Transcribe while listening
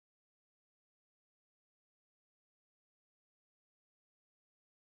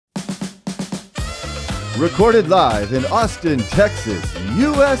Recorded live in Austin, Texas,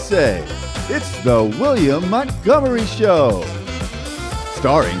 USA. It's the William Montgomery Show.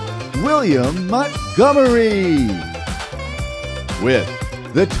 Starring William Montgomery. With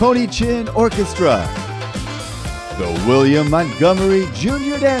the Tony Chin Orchestra. The William Montgomery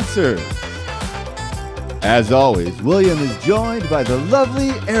Jr. Dancers. As always, William is joined by the lovely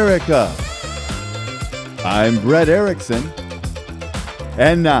Erica. I'm Brett Erickson.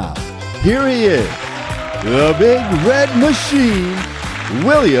 And now, here he is, the big red machine,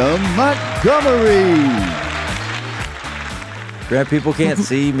 William Montgomery. Grant, people can't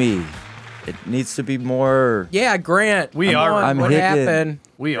see me. It needs to be more. Yeah, Grant. We are. What happened?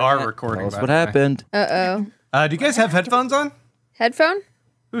 We are recording. Tell us what happened. Uh-oh. Do you guys have headphones on? Headphone?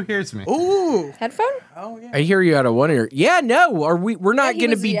 Who hears me? Ooh. Headphone? Oh, yeah. I hear you out of one ear. Yeah, no. We're not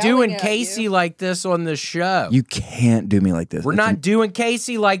going to be doing Casey like this on the show. You can't do me like this. We're not doing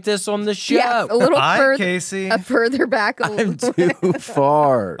Casey like this on the show. Yeah, a little Casey. Further back a little I'm too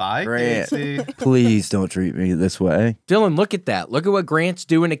far. Bye, Grant. Casey. Please don't treat me this way. Dylan, look at that. Look at what Grant's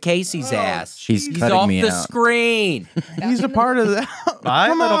doing to Casey's ass. He's He's cutting off me the out. screen. He's a part of that. Bye,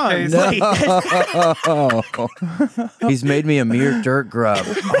 Come little on. Casey. No. He's made me a mere dirt grub.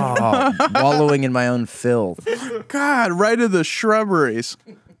 Oh, wallowing in my own filth. God, right in the shrubberies.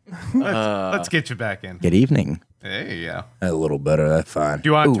 Let's get you back in. Good evening. There you go. A little better. That's fine. Do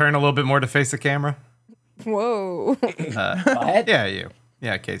you want to turn a little bit more to face the camera? Whoa. Yeah, you.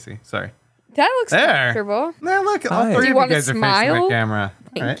 Yeah, Casey. Sorry. That looks There. comfortable. Now look, all Hi. three Do you of you wanna guys are facing smile? the camera.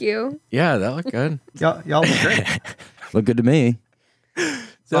 Thank you. Yeah, that looked good. Y'all look great. Look good to me.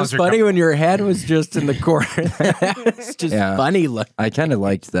 That was funny when your head was just in the corner. It's just Yeah. funny look. I kind of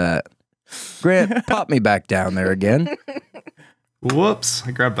liked that. Grant, pop me back down there again. Whoops,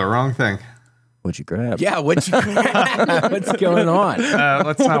 I grabbed the wrong thing. What'd you grab? Yeah, what's going on?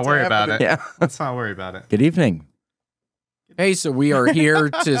 Let's not worry about it. Yeah. Let's not worry about it. Good evening. Hey, so we are here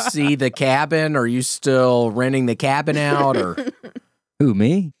to see the cabin. Are you still renting the cabin out, or? Who,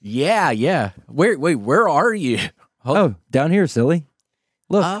 me? Yeah. Where are you? Oh, down here, silly.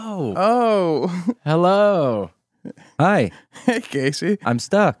 Look. Oh, Oh, hello. Hi. hey, Casey. I'm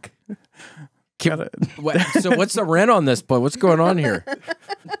stuck. So what's the rent on this place? What's going on here?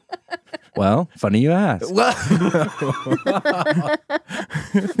 Well, funny you ask.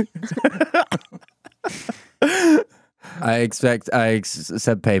 I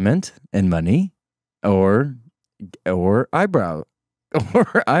accept payment in money or eyebrow.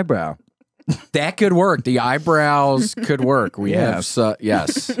 Or eyebrow. That could work. The eyebrows could work. We Yeah. have,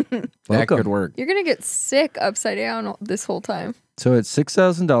 yes, that Welcome. could work. You're going to get sick upside down this whole time. So it's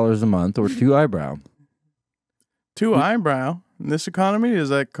 $6,000 a month or 2 eyebrow. 2 eyebrow. In this economy, does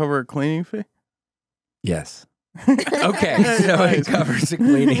that cover a cleaning fee? Yes. Okay, so it covers the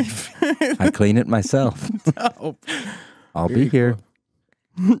cleaning. I clean it myself. Oh. I'll be here.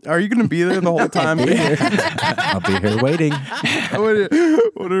 Are you going to be there the whole time? I'll be here waiting.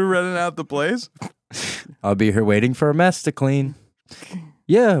 What are renting out the place? I'll be here waiting for a mess to clean.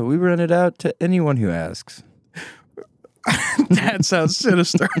 Yeah, we rent it out to anyone who asks. That sounds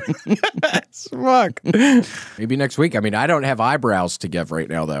sinister. Fuck. Maybe next week. I mean, I don't have eyebrows to give right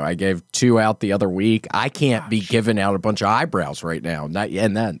now, though. I gave 2 out the other week. I can't be giving out a bunch of eyebrows right now. Not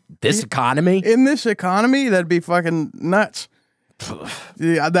in that this economy. In this economy, that'd be fucking nuts.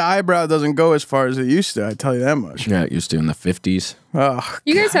 The eyebrow doesn't go as far as it used to, I tell you that much. Yeah, it used to in the 50s. Oh,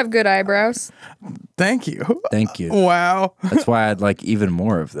 You guys have good eyebrows. thank you. Thank you. Wow. That's why I'd like even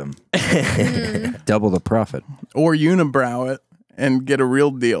more of them. Double the profit. Or unibrow it and get a real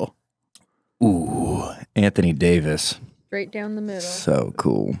deal. Ooh, Anthony Davis. Straight down the middle. So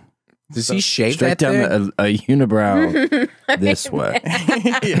cool. Does he shave Straight that down thing? a unibrow this way.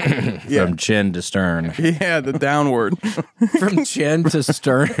 Yeah. From chin to stern. Yeah, the downward. From chin to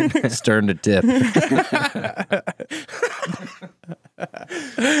stern. Stern to tip.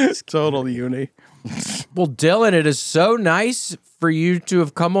 Total uni. Well, Dylan, it is so nice for you to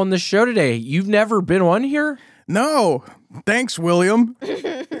have come on the show today. You've never been on here? No. Thanks, William.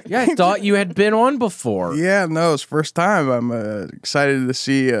 Yeah, I thought you had been on before. Yeah, no, it's first time. I'm excited to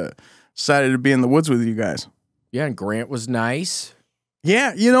see, excited to be in the woods with you guys. Yeah, and Grant was nice.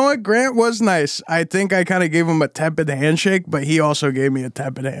 Yeah, you know what? Grant was nice. I think I kind of gave him a tepid handshake, but he also gave me a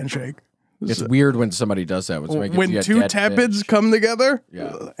tepid handshake. It's weird when somebody does that. When 2 tepids come together?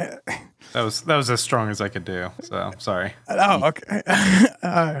 Yeah. That was as strong as I could do. So sorry. Oh, okay.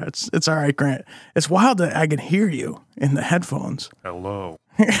 It's all right, Grant. It's wild that I can hear you in the headphones. Hello.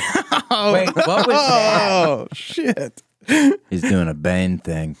 Wait, what was that? Oh, shit. He's doing a Bane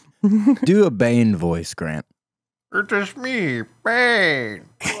thing. Do a Bane voice, Grant. It's just me, Bane.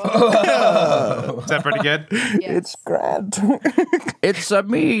 Is that pretty good? It's grand. It's a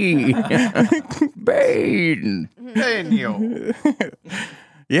me, Bane. Daniel.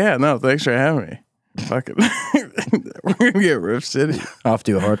 Yeah, no, thanks for having me. Fucking, we're gonna get Riff City. Off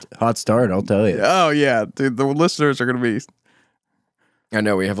to a hot start, I'll tell you. Oh yeah, dude, the listeners are gonna be. I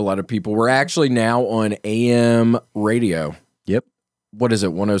know we have a lot of people. We're actually now on AM radio. Yep. What is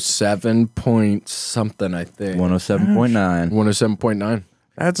it? 107 point something, I think. 107.9. 107.9.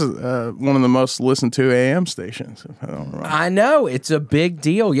 That's one of the most listened to AM stations. If I don't remember. I know. It's a big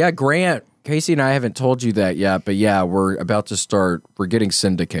deal. Yeah, Grant, Casey and I haven't told you that yet, but yeah, we're about to start. We're getting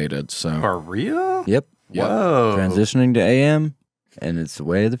syndicated. So For real? Yep. Whoa. Transitioning to AM, and it's the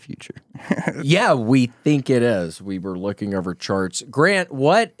way of the future. yeah, we think it is. We were looking over charts. Grant,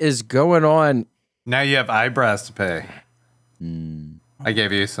 what is going on? Now you have eyebrows to pay. I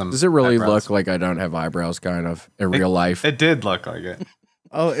gave you some. Does it really eyebrows. look like I don't have eyebrows, kind of, in real life? It did look like it.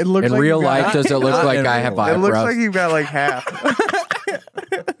 Oh, it looks In like real you got- life, does it look like I have It eyebrows? looks like you've got like half.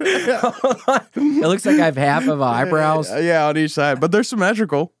 It looks like I have half of eyebrows. Yeah, on each side, but they're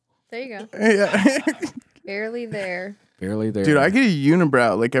symmetrical. There you go. Yeah. Barely there. Barely there. Dude, I get a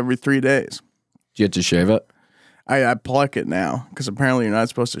unibrow like every 3 days. Do you have to shave it? I pluck it now because apparently you're not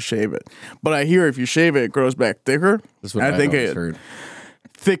supposed to shave it. But I hear if you shave it, it grows back thicker. That's what I think always a heard.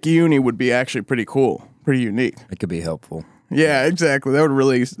 thick uni would be actually pretty cool, pretty unique. It could be helpful. Yeah, exactly. That would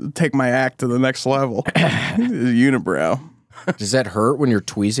really take my act to the next level. Unibrow. Does that hurt when you're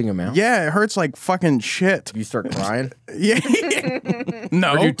tweezing them out? Yeah, it hurts like fucking shit. You start crying? Yeah. Or do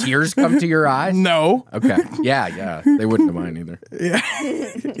No. tears come to your eyes? No. Okay. Yeah. They wouldn't have mine either.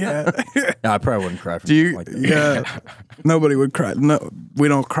 Yeah. No, I probably wouldn't cry for Do you? something like that. Yeah. Nobody would cry. No, we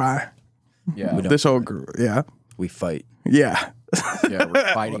don't cry. Yeah. This whole group. Yeah. We fight. Yeah. Yeah,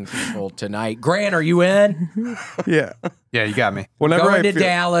 we're fighting people tonight. Grant, are you in? Yeah. Yeah, you got me. Whenever Going I to feel,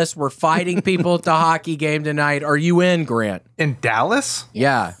 Dallas. We're fighting people at the hockey game tonight. Are you in, Grant? In Dallas?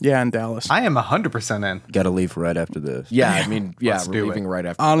 Yeah. Yeah, in Dallas. I am 100% in. Got to leave right after this. Yeah, I mean, yeah, Let's we're do leaving it. right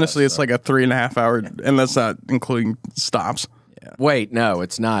after Honestly, this, it's like a 3.5 hour, and that's not including stops. Wait, no,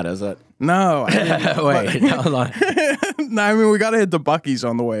 it's not, is it? No. Wait, hold on. No, I mean, we got to hit the Buc-ee's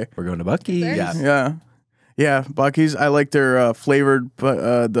on the way. We're going to Buc-ee's. Yeah. Yeah. Yeah, Buc-ee's. I like their flavored,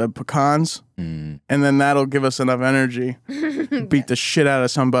 the pecans. And then that'll give us enough energy. Beat the shit out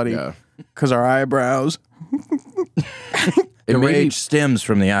of somebody. Yeah. Because our eyebrows. The It made me- rage stems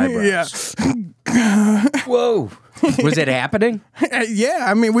from the eyebrows. Yeah. Whoa. Was it happening? Yeah,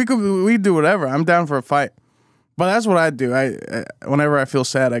 I mean, we do whatever. I'm down for a fight. But that's what I do. I whenever I feel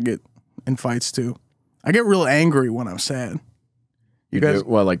sad, I get in fights too. I get real angry when I'm sad. You guys?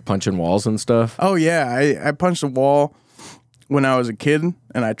 What, like punching walls and stuff? Oh yeah, I punched a wall when I was a kid,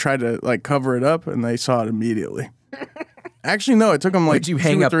 and I tried to like cover it up, and they saw it immediately. Actually, no, it took them like Did you 2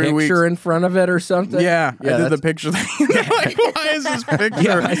 hang or a 3 picture weeks. in front of it or something? Yeah, I did the that's- picture thing. Like, why is this picture?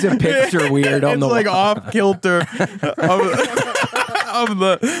 Yeah, it's a picture weird on It's the like wall. off kilter of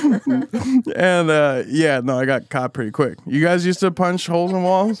the and yeah, no, I got caught pretty quick. You guys used to punch holes in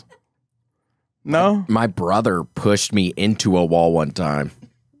walls? No? My brother pushed me into a wall one time,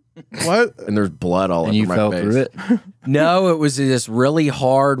 What? and there's blood all And over you my fell face. through it? No, it was this really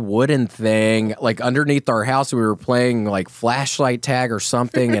hard wooden thing, like underneath our house. We were playing like flashlight tag or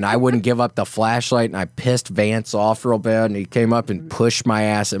something, and I wouldn't give up the flashlight, and I pissed Vance off real bad, and he came up and pushed my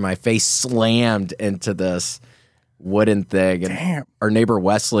ass, and my face slammed into this wooden thing. And Damn. our neighbor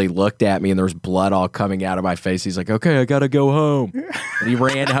Wesley looked at me, and there was blood all coming out of my face. He's like, "Okay, I gotta go home," and he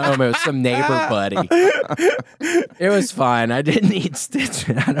ran home. It was some neighbor buddy. It was fine. I didn't need stitches.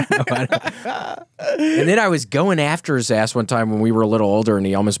 I don't know. And then I was going after his ass one time when we were a little older, and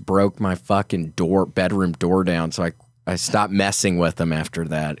he almost broke my fucking bedroom door down. So I stopped messing with him after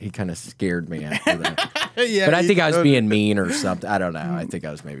that. He kind of scared me after that. Yeah, But I you think I was did. being mean or something. I don't know. I think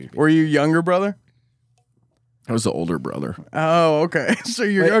I was maybe being, Were you younger brother? I was the older brother. Oh, okay. So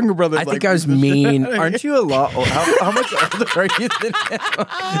your younger brother. I think I was mean. Aren't you a lot? How much older are you than him?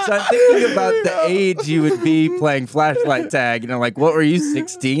 So I'm thinking about the age you would be playing flashlight tag. You know, like what were you,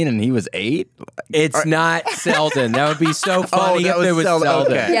 16 and he was 8? It's not Selden. That would be so funny that if it was was Selden.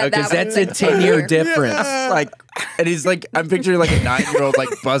 Selden. Okay. Yeah, Because that that's was a like 10-year funnier. difference. Like, and he's like, I'm picturing like a 9-year-old like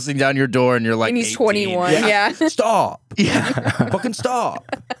busting down your door, and you're like, And he's 18. 21. Yeah. Stop! Yeah, fucking stop!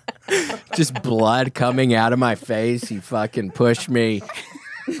 Just blood coming out of my face. He fucking pushed me.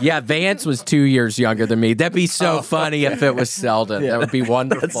 Yeah, Vance was 2 years younger than me. That'd be so funny if it was Selden. That would be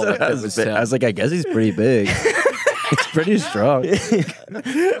wonderful if it was I was like, I guess he's pretty big. He's pretty strong.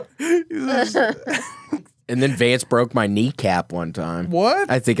 And then Vance broke my kneecap one time. What?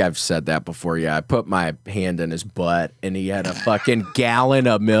 I think I've said that before. Yeah, I put my hand in his butt, and he had a fucking gallon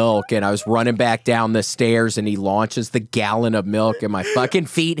of milk, and I was running back down the stairs, and he launches the gallon of milk, and my fucking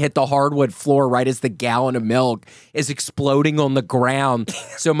feet hit the hardwood floor right as the gallon of milk is exploding on the ground.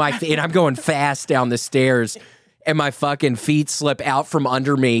 So and I'm going fast down the stairs, and my fucking feet slip out from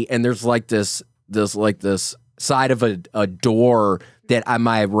under me, and there's like this side of a door that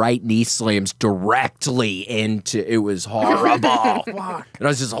my right knee slams directly into. It was horrible. And I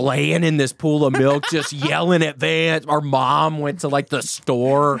was just laying in this pool of milk, just yelling at Vance. Our mom went to like the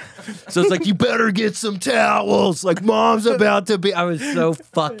store. So it's like, you better get some towels. Like, mom's about to be. I was so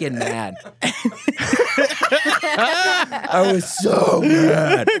fucking mad. I was so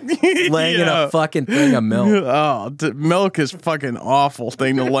mad. Laying in a fucking thing of milk. Oh, milk is fucking awful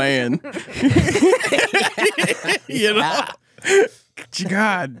thing to lay in. You know?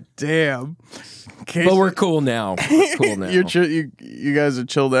 God damn. But we're cool now. We're cool now. You guys are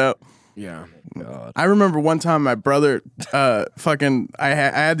chilled out. Yeah. God. I remember one time my brother, I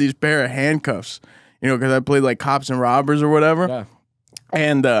had these pair of handcuffs, you know, because I played like cops and robbers or whatever. Yeah.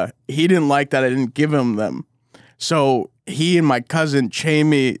 And he didn't like that I didn't give him them. So he and my cousin chained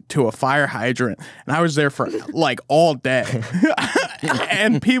me to a fire hydrant, and I was there for like all day.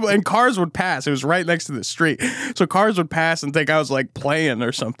 And cars would pass. It was right next to the street, so cars would pass and think I was like playing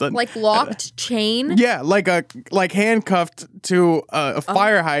or something. Like locked chain? Yeah, like handcuffed to a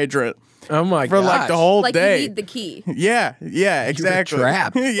fire hydrant. Oh my god! For like the whole like day. You need the key. Yeah, exactly.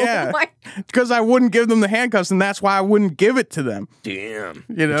 trapped. Yeah, Oh because I wouldn't give them the handcuffs, and that's why I wouldn't give it to them. Damn.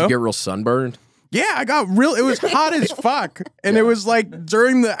 You know, Did you get real sunburned? yeah, I got real. It was hot as fuck, and it was like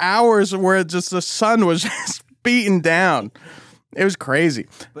during the hours where just the sun was just beating down. It was crazy.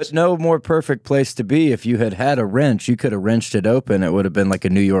 But no more perfect place to be. If you had a wrench, you could have wrenched it open. It would have been like a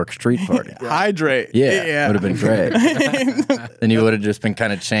New York street party. Hydrate. Yeah, would have been great. Then you would have just been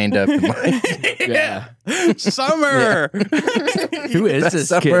kind of chained up. And Yeah. Summer. Who is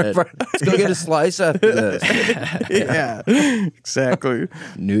this kid? Let's go get a slice after this. Yeah, exactly.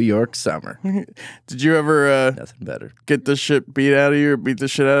 New York summer. Did you ever Nothing better. get the shit beat out of you or beat the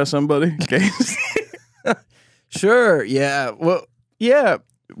shit out of somebody? Sure. Yeah. Well. Yeah.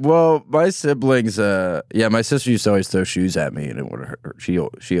 Well, my siblings. My sister used to always throw shoes at me, and it would hurt. She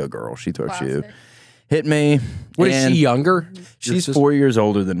a girl. She throw a shoe, hit me. What is she younger? She's 4 years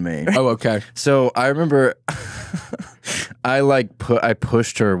older than me. Oh, okay. So I remember, I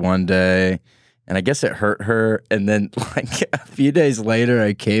pushed her one day, and I guess it hurt her. And then like a few days later,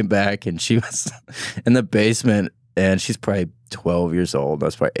 I came back, and she was in the basement. And she's probably 12 years old. I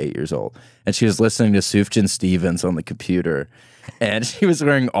was probably 8 years old. And she was listening to Sufjan Stevens on the computer. And she was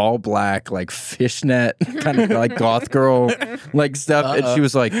wearing all black, like fishnet, kind of like goth girl like stuff. And she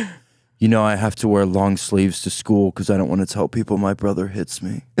was like, you know, I have to wear long sleeves to school because I don't want to tell people my brother hits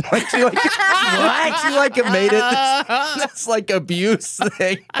me. Like she like what? She like made it this like abuse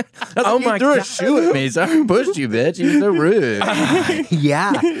thing. Oh my god! Threw a shoe at me, so I pushed you, bitch. You were so rude.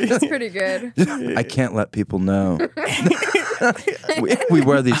 Yeah. That's pretty good. I can't let people know. we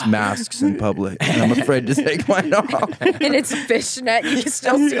wear these masks in public, and I'm afraid to take mine off. And it's fishnet. You can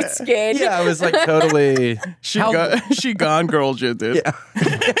still see skin. Yeah, I was like totally. She gone girled you, dude. Yeah.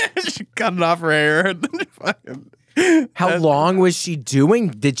 She cut it off her hair. How long was she doing?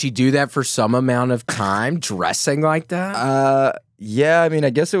 Did she do that for some amount of time, dressing like that? Yeah, I mean,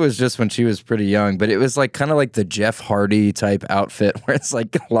 I guess it was just when she was pretty young, but it was like kind of like the Jeff Hardy type outfit where it's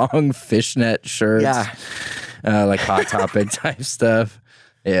like long fishnet shirts. Yeah. Like Hot Topic type stuff.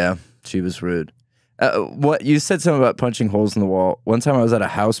 Yeah, she was rude. What you said something about punching holes in the wall. One time I was at a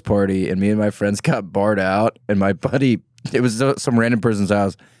house party and me and my friends got barred out, and my buddy, it was some random person's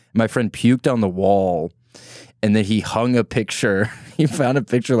house. My friend puked on the wall, and then he hung a picture. He found a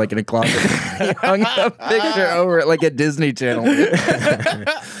picture like in a closet. He hung a picture over it like a Disney Channel.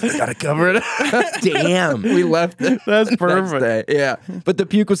 Gotta cover it up. Damn. We left it. That's perfect. Next day. Yeah. But the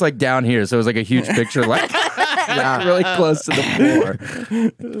puke was like down here, so it was like a huge picture, like really close to the floor.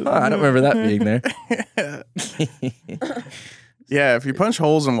 Oh, I don't remember that being there. Yeah, if you punch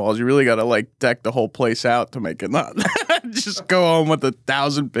holes in walls, you really got to like deck the whole place out to make it not just go home with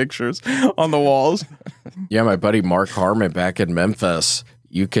 1,000 pictures on the walls. Yeah, my buddy Mark Harmon back in Memphis,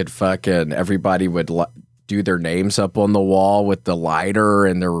 you could fucking, everybody would do their names up on the wall with the lighter,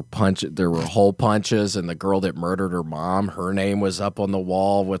 and there were hole punches, and the girl that murdered her mom, her name was up on the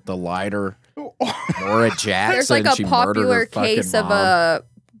wall with the lighter. Maura Jackson. There's like a she murdered popular her fucking case of mom. a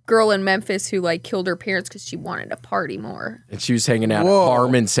girl in Memphis who like killed her parents because she wanted to party more. And she was hanging out Whoa. at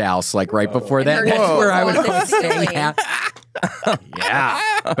Harmon's house like right before that. her That's name where was I would on the always hang ceiling. out. Yeah,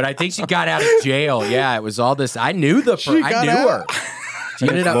 but I think she got out of jail. Yeah, it was all this. I knew I knew her. She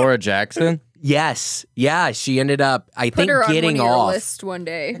ended up Laura Jackson. Yes, yeah, she ended up. I Put think her on getting one of your off. list one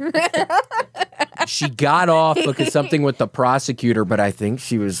day. She got off because something with the prosecutor, but I think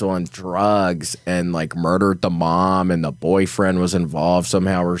she was on drugs and like murdered the mom, and the boyfriend was involved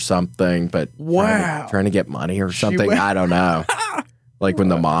somehow or something. But trying to get money or something. I don't know. Like when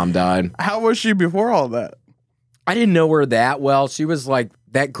the mom died. How was she before all that? I didn't know her that well. She was like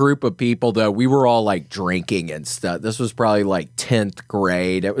that group of people, though. We were all like drinking and stuff. This was probably like 10th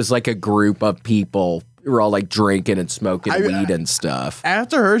grade. It was like a group of people. We were all like drinking and smoking weed and stuff.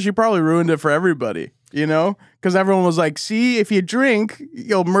 After her, she probably ruined it for everybody, you know? Because everyone was like, see, if you drink,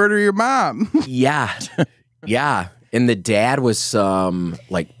 you'll murder your mom. Yeah. Yeah. And the dad was some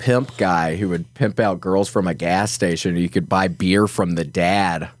like pimp guy who would pimp out girls from a gas station. You could buy beer from the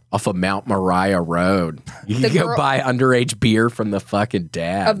dad off of Mount Moriah Road. You could go buy underage beer from the fucking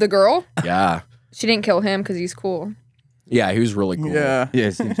dad. Of the girl? Yeah. She didn't kill him because he's cool. Yeah, he was really cool. Yeah. Yeah,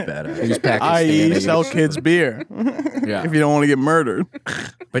 it seems badass. He was Pakistani. I.e. sell kids beer. Yeah. If you don't want to get murdered.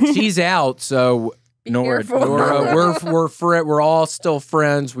 But she's out, so Nora, we're all still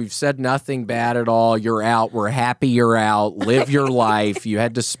friends. We've said nothing bad at all. You're out. We're happy you're out. Live your life. You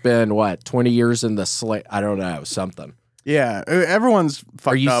had to spend, what, 20 years in the I don't know, something. Yeah, everyone's fucked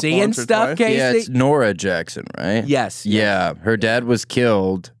up. Are you seeing once or stuff, twice. Casey? Yeah, it's Nora Jackson, right? Yes. Yeah, her dad was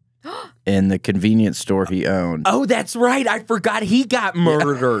killed in the convenience store he owned. Oh, that's right. I forgot he got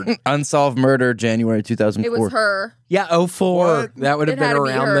murdered. Unsolved murder, January 2004. It was her. Yeah, 04. What? That would have It been had to be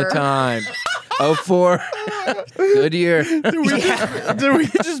around the her. time. 04. Good year. Did we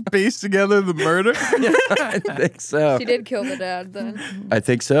just piece together the murder? I think so. She did kill the dad then. I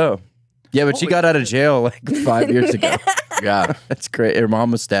think so. Yeah, but she got out of jail like 5 years ago. Yeah, that's great. Her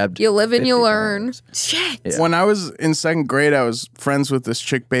mom was stabbed. You live and you 50 learn. times. Shit. Yeah. When I was in second grade, I was friends with this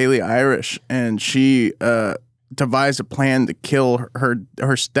chick, Bailey Irish, and she devised a plan to kill her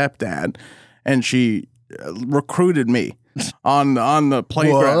stepdad, and she recruited me on the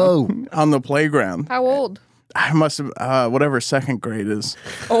playground. On the playground. How old? I must have whatever second grade is.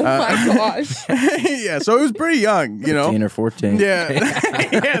 Oh my gosh. Yeah, so it was pretty young, you know. 13 or 14. Yeah,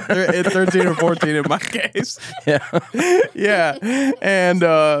 yeah, 13 or 14 in my case. Yeah. Yeah, and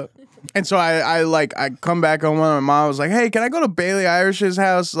so I come back home. My mom was like, "Hey, can I go to Bailey Irish's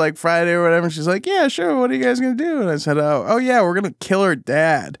house like Friday or whatever?" And she's like, "Yeah, sure. What are you guys gonna do?" And I said, "Oh yeah, we're gonna kill her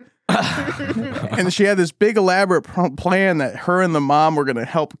dad." And she had this big elaborate plan that her and the mom were gonna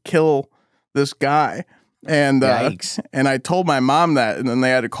help kill this guy. And Yikes. And I told my mom that, and then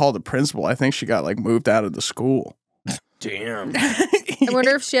they had to call the principal. I think she got like moved out of the school. Damn. I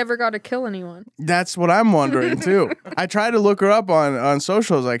wonder if she ever got to kill anyone. That's what I'm wondering too. I tried to look her up on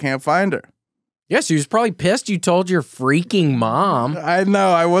socials. I can't find her. Yes, she was probably pissed you told your freaking mom. I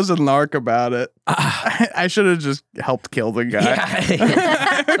know. I was a narc about it. I should have just helped kill the guy.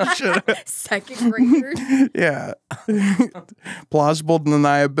 Yeah. Second grader. Yeah. Plausible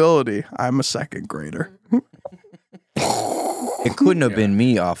deniability. I'm a second grader. It couldn't have been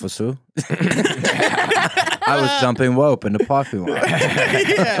me, officer. I was jumping rope in the parking lot.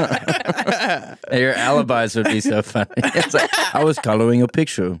 Your alibis would be so funny. It's like, I was coloring a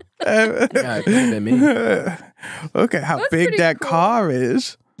picture. Yeah, it could have been me. Look at how That's big pretty that cool. car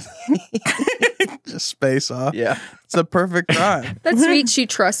is. Just space off. Yeah. It's a perfect crime. That's sweet. She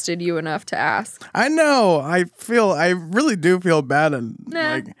trusted you enough to ask. I know. I really do feel bad. And Nah.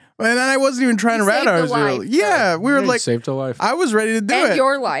 like, and I wasn't even trying You to rat saved her. a life, Yeah, we were You like, saved a life. I was ready to do And it.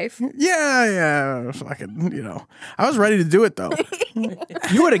 your life. Yeah. Fucking, I was ready to do it though.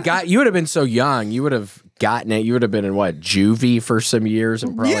 You would have been so young. You would have gotten it. You would have been in what, juvie for some years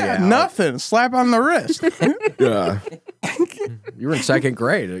and probably Yeah, out. nothing. Slap on the wrist. Yeah. You were in second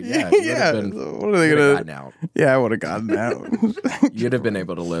grade. Yeah. You Yeah. would have been, What are they you would have gonna? gotten out. Yeah, I would have gotten out. You'd have been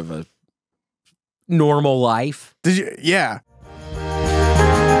able to live a normal life. Did you? Yeah.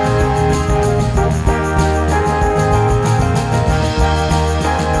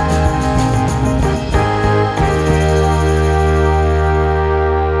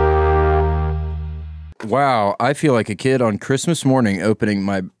 Wow, I feel like a kid on Christmas morning opening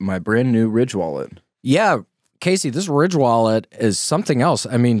my brand new Ridge wallet. Yeah, Casey, this Ridge wallet is something else.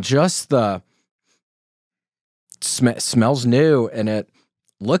 I mean, just the smells new and it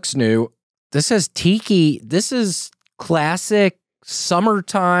looks new. This has tiki. This is classic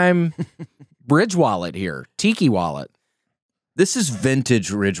summertime Ridge wallet here. Tiki wallet. This is vintage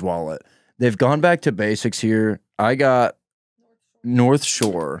Ridge wallet. They've gone back to basics here. I got North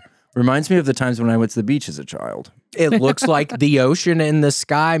Shore, Reminds me of the times when I went to the beach as a child. It looks like the ocean and the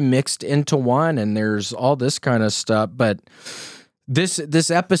sky mixed into one, and there's all this kind of stuff. But this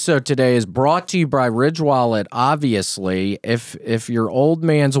episode today is brought to you by Ridge Wallet. Obviously, if your old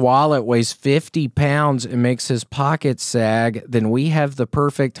man's wallet weighs 50 pounds and makes his pocket sag, then we have the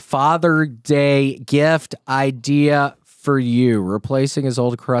perfect Father Day gift idea for you. Replacing his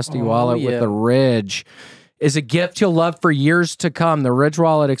old crusty wallet with the Ridge is a gift you'll love for years to come. The Ridge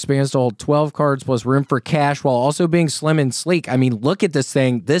Wallet expands to hold 12 cards plus room for cash while also being slim and sleek. I mean, look at this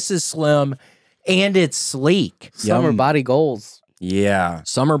thing. This is slim and it's sleek. Summer body goals. Yeah.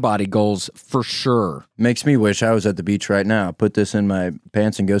 Summer body goals for sure. Makes me wish I was at the beach right now. Put this in my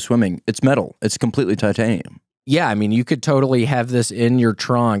pants and go swimming. It's metal. It's completely titanium. Yeah, I mean, you could totally have this in your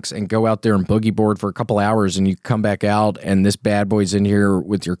trunks and go out there and boogie board for a couple hours, and you come back out, and this bad boy's in here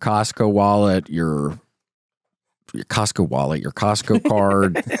with your Costco wallet, your Costco wallet, your Costco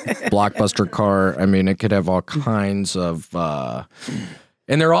card, Blockbuster card. I mean, it could have all kinds of...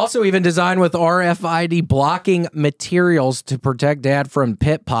 And they're also even designed with RFID blocking materials to protect Dad from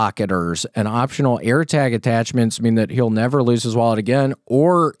pickpocketers. And optional AirTag attachments mean that he'll never lose his wallet again.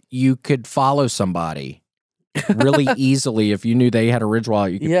 Or you could follow somebody really easily. If you knew they had a Ridge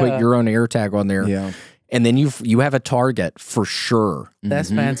wallet, you could put your own AirTag on there. Yeah. And then you have a target for sure.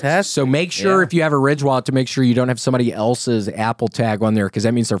 That's fantastic. So make sure if you have a Ridge wallet to make sure you don't have somebody else's Apple tag on there, because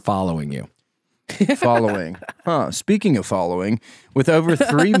that means they're following you. Following. Speaking of following, with over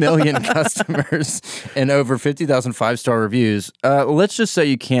 3 million customers and over 50,000 5-star reviews, let's just say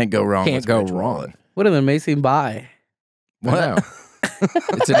you can't go wrong. Can't with go Ridge wrong. Wallet. What an amazing buy. What?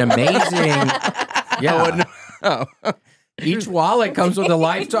 It's an amazing... Yeah. Each wallet comes with a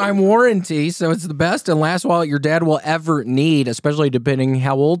lifetime warranty, so it's the best and last wallet your dad will ever need, especially depending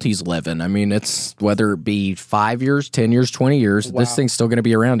how old he's living. I mean, it's whether it be 5 years, 10 years, 20 years, this thing's still going to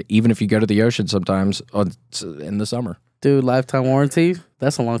be around, even if you go to the ocean sometimes in the summer. Dude, lifetime warranty,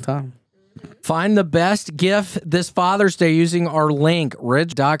 that's a long time. Find the best gift this Father's Day using our link,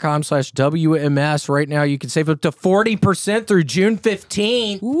 ridge.com/WMS. Right now, you can save up to 40% through June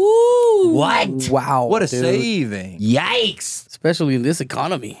 15th. Woo! What? Wow. What a dude. saving. Yikes. Especially in this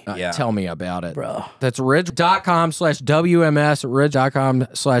economy. Tell me about it. Bro. That's ridge.com/WMS,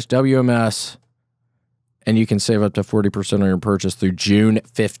 ridge.com/WMS. And you can save up to 40% on your purchase through June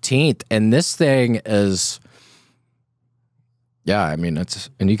 15th. And this thing is... Yeah, I mean,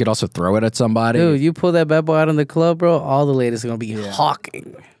 and you could also throw it at somebody. Dude, you pull that bad boy out in the club, bro, all the ladies are going to be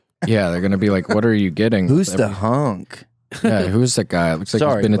hawking. Yeah, they're going to be like, what are you getting? Who's the hunk? Yeah, who's the guy? It looks like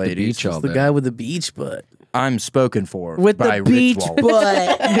Sorry, he's been at ladies. the beach all The day. guy with the beach butt. I'm spoken for With by the Ridge beach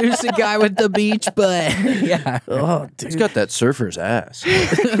Wallet. butt. Who's the guy with the beach butt? Yeah. Oh, dude. He's got that surfer's ass.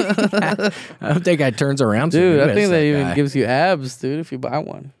 I don't think I turns around to Dude, who I is think that even guy? gives you abs, dude, if you buy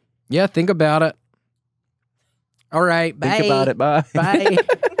one. Yeah, think about it. All right, bye. Think about it. Bye. Bye.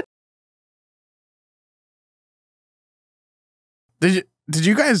 Did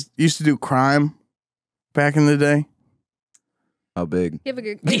you guys used to do crime back in the day? How big? You have a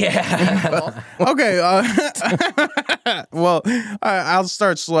good. Yeah. Okay. Well, I'll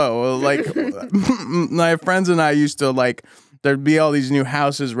start slow. Like, my friends and I used to, like, there'd be all these new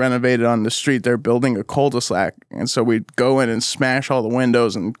houses renovated on the street. They're building a cul-de-sac. And so we'd go in and smash all the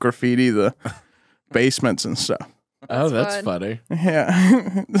windows and graffiti the basements and stuff. That's fun. funny.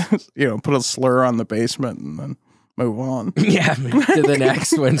 Yeah. Put a slur on the basement and then move on. Yeah, move to the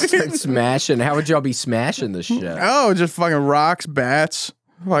next one. Start smashing. How would y'all be smashing this shit? Oh, just fucking rocks, bats.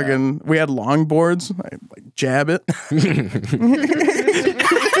 Fucking, we had longboards. I like jab it.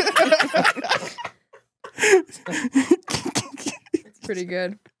 It's pretty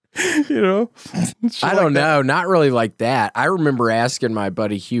good. I don't know. Not really like that. I remember asking my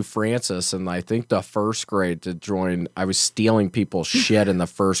buddy Hugh Francis, and I think the first grade to join, I was stealing people's shit in the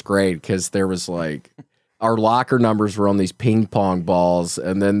first grade because there was like, our locker numbers were on these ping pong balls,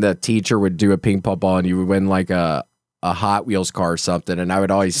 and then the teacher would do a ping pong ball, and you would win like a Hot Wheels car or something, and I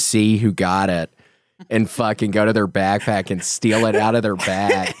would always see who got it and fucking go to their backpack and steal it out of their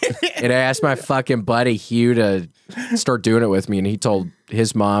bag. And I asked my fucking buddy Hugh to start doing it with me, and he told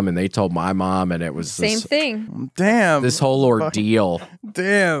his mom, and they told my mom, and it was Same thing. Damn. this whole ordeal.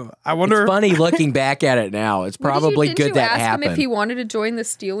 Damn. I wonder. It's funny looking back at it now. It's probably Didn't good you that ask happened. him if he wanted to join the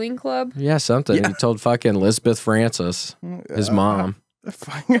stealing club? Yeah, something. He told fucking Elizabeth Francis, his mom,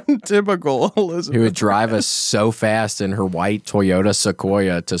 Fucking typical Elizabeth. who would drive us so fast in her white Toyota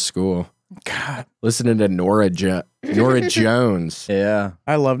Sequoia to school. God, Listening to Nora Jones. Yeah.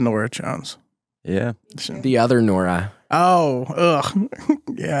 I love Nora Jones. Yeah. The other Nora. Oh, ugh.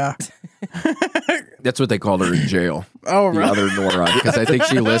 Yeah. That's what they called her in jail. Oh, The right. other Nora, because I think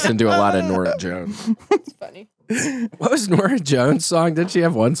she listened to a lot of Nora Jones. It's funny. What was Nora Jones' song? Did she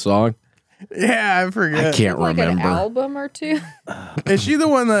have one song? Yeah, I forget. I can't Like an remember. album or two. Is she the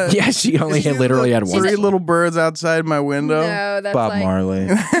one that? Yeah, she only is she literally the had one. Three song. little birds outside my window. No, that's Bob like Marley.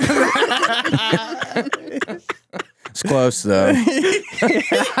 It's close though.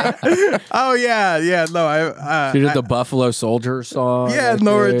 Oh yeah. No, I. She did the Buffalo Soldier song. Yeah, I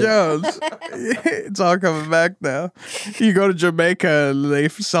Nora think. Jones. It's all coming back now. You go to Jamaica and they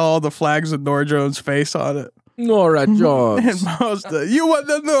sell all the flags with Nora Jones' face on it. Nora And Jones. most you want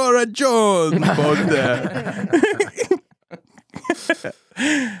the Nora Jones poster.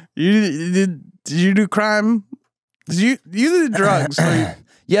 Did you do crime? You did drugs. So you,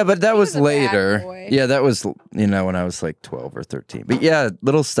 Yeah, but that was was a bad later. boy. Yeah, that was, when I was like 12 or 13. But yeah,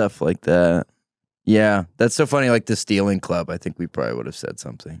 little stuff like that. Yeah, that's so funny. Like the stealing club, I think we probably would have said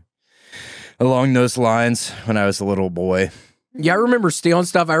something along those lines when I was a little boy. Yeah, I remember stealing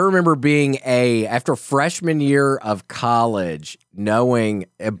stuff. I remember being after freshman year of college, knowing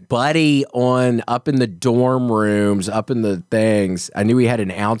a buddy up in the dorm rooms, up in the things. I knew he had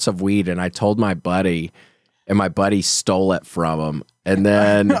an ounce of weed, and I told my buddy, and my buddy stole it from him. And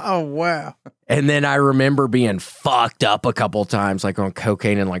then, oh wow. and then I remember being fucked up a couple times, like on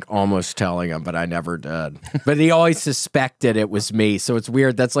cocaine, and like almost telling him, but I never did. But he always suspected it was me, so it's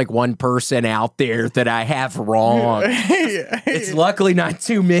weird. That's like one person out there that I have wrong. It's luckily not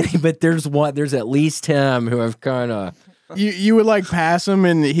too many, but there's at least him who I've kind of. You would like pass him,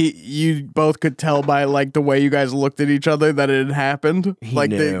 and you both could tell by like the way you guys looked at each other that it had happened. He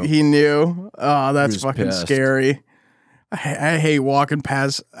knew. He knew. Oh, that's was fucking pissed. scary. I hate walking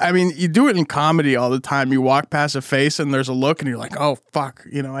past. I mean, you do it in comedy all the time. You walk past a face, and there's a look, and you're like, "Oh fuck,"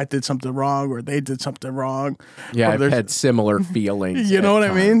 I did something wrong, or they did something wrong. Yeah, Or I've there's- had similar feelings. You know at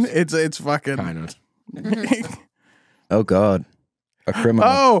what I mean? times. It's fucking. Kind of. Oh, God. A criminal.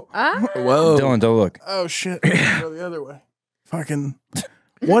 Oh, Whoa. Dylan, don't look. oh shit! Go the other way. Fucking.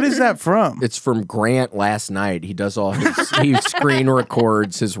 What is that from? It's from Grant last night. He does all he screen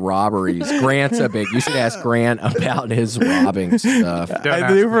records his robberies. Grant's a big. You should ask Grant about his robbing stuff. I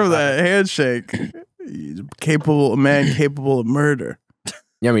do from that handshake. He's a man capable of murder.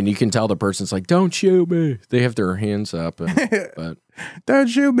 Yeah, I mean, you can tell the person's like, "Don't shoot me." They have their hands up, but Don't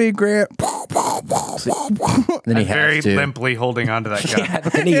shoot me, Grant. Then he Very has to. limply holding onto that gun. yeah,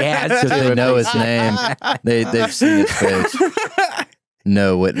 then he has Because they to. know his name. They've seen his face.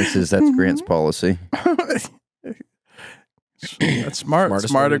 No witnesses. That's Grant's policy. That's smart. Smartest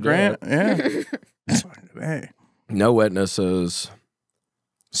Smarter, way to do Grant. Yeah. Hey. No witnesses.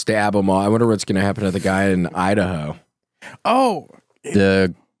 Stab them all. I wonder what's going to happen to the guy in Idaho. Oh,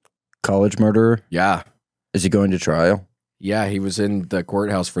 The college murderer, Yeah. is he going to trial? Yeah, he was in the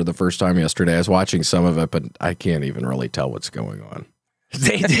courthouse for the first time yesterday. I was watching some of it, but I can't even really tell what's going on.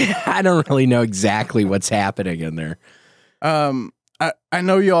 I don't really know exactly what's happening in there. I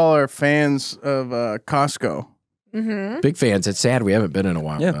know y'all are fans of Costco, Mm-hmm. Big fans. It's sad we haven't been in a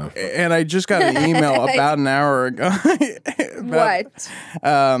while. Yeah. Though. and I just got an email about an hour ago. What?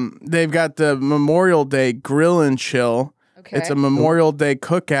 They've got the Memorial Day Grill and Chill. Okay. It's a Memorial Day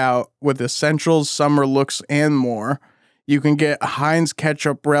cookout with essentials, summer looks, and more. You can get a Heinz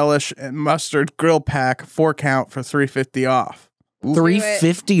ketchup, relish, and mustard grill pack 4-count for $3.50 off.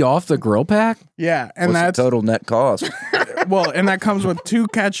 $3.50 off the grill pack. Yeah, and What's that's the total net cost? well, and that comes with 2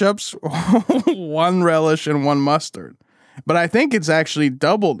 ketchups, 1 relish, and 1 mustard. But I think it's actually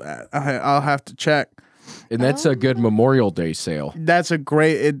double that. I'll have to check. And that's a good Memorial Day sale. That's a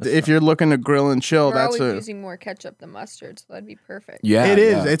great. If you're looking to grill and chill, We're that's always a. using more ketchup than mustard, so that'd be perfect. Yeah, It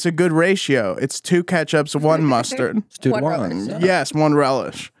is. yeah. It's a good ratio. It's 2 ketchups, 1 mustard. It's 2 to One 1. relish. Yes, 1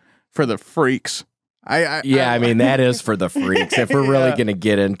 relish for the freaks. I mean, that is for the freaks. If we're really Yeah. going to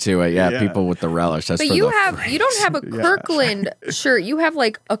get into it, Yeah. people with the relish. That's But for you the don't have a Kirkland shirt. You have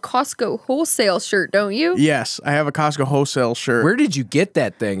like a Costco wholesale shirt, don't you? Yes, I have a Costco wholesale shirt. Where did you get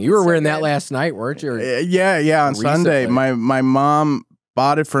that thing? You were So wearing that good. last night, weren't you? Yeah. On Sunday, Recently. my mom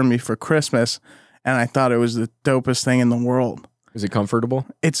bought it for me for Christmas, and I thought it was the dopest thing in the world. Is it comfortable?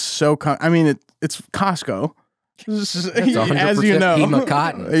 It's so. I mean, it's Costco. That's As you 100% know, Pima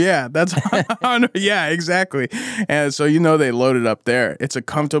cotton. Yeah, that's yeah, exactly. And so they load it up there. It's a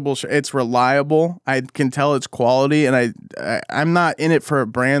comfortable. It's reliable. I can tell it's quality, and I'm not in it for a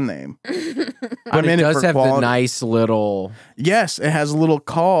brand name. But I'm in it it does for have quality. the nice little. Yes, it has a little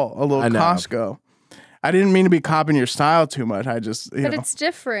I know. Costco. I didn't mean to be copying your style too much. I just But it's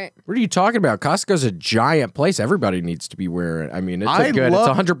different. What are you talking about? Costco's a giant place. Everybody needs to be wearing it. I mean, it's I good.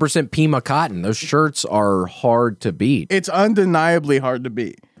 love- It's 100% Pima cotton. Those shirts are hard to beat. it's undeniably hard to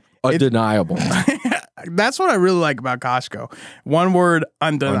beat. Undeniable. That's what I really like about Costco. One word,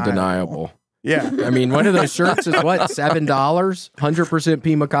 undeniable. Undeniable. Yeah. I mean, one of those shirts is what, $7? 100%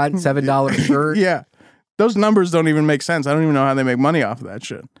 Pima cotton, $7 shirt. Yeah. Those numbers don't even make sense. I don't even know how they make money off of that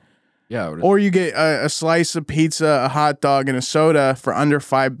shit. Yeah. Or you get a slice of pizza, a hot dog, and a soda for under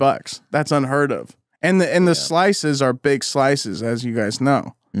 $5. That's unheard of. And the slices are big slices, as you guys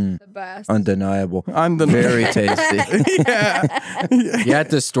know. The best. Undeniable. Undeniable. Very tasty. Yeah. Yeah, at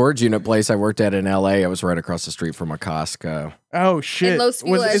the storage unit place I worked at in LA, I was right across the street from a Costco. Oh shit! In Los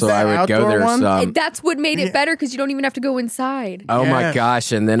Feliz. Is So that I would go outdoor there one? some. That's what made it better because you don't even have to go inside. Oh my Yeah.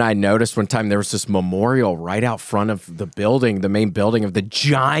 gosh. And then I noticed one time there was this memorial right out front of the building, the main building of the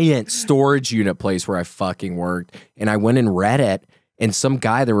giant storage unit place where I fucking worked. And I went and read it. And some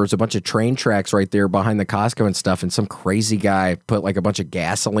guy, there was a bunch of train tracks right there behind the Costco and stuff. And some crazy guy put like a bunch of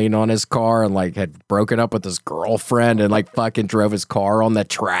gasoline on his car and like had broken up with his girlfriend and like fucking drove his car on the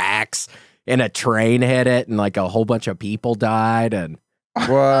tracks. And a train hit it and like a whole bunch of people died. And it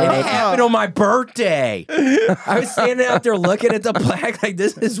happened on my birthday. I was standing out there looking at the plaque like,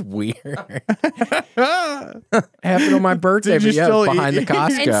 this is weird. Happened on my birthday, Did you but yeah, still behind the eat-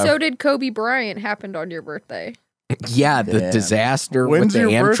 Costco. And so did Kobe Bryant. Happened on your birthday. Yeah, the Damn. disaster When's with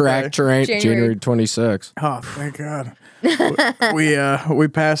the your Amtrak birthday? train, January. January 26th. Oh, thank God. we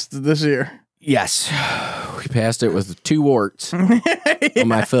passed this year. Yes, we passed it with 2 warts on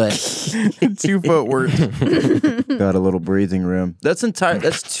my foot. 2 foot words. Got a little breathing room. That's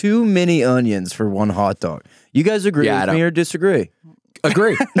too many onions for one hot dog. You guys agree Yeah, I with don't- me or disagree?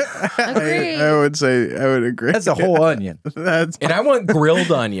 Agree. Agree. I would say I would agree. That's a whole onion. That's And I want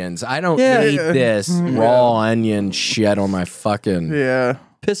grilled onions. I don't Yeah. need this raw onion shit on my fucking. yeah.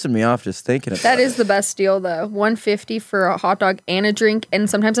 Pissing me off just thinking about That it. is the best deal though. $150 for a hot dog and a drink. And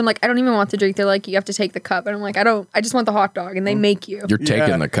sometimes I'm like, I don't even want the drink. They're like, you have to take the cup. And I'm like, I just want the hot dog. And they make you. You're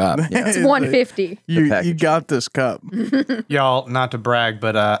taking the cup. It's $150. You package. got this cup. Y'all, not to brag,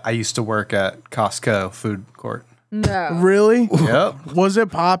 but I used to work at Costco food court. No. Really? Yep, Was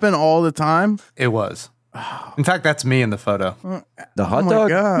it popping all the time? it was. In fact, that's me in the photo. The hot Oh my dog?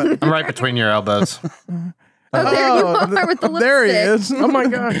 God. I'm right between your elbows. Oh, there you are with the lipstick. There he is. Oh my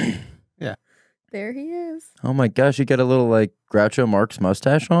God. There he is. Oh my gosh, you got a little like Groucho Marx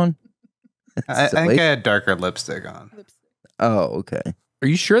mustache on? I Silly. think I had darker lipstick on. Oh, okay. Are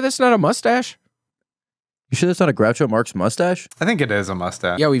you sure that's not a mustache? You sure that's not a Groucho Marx mustache? I think it is a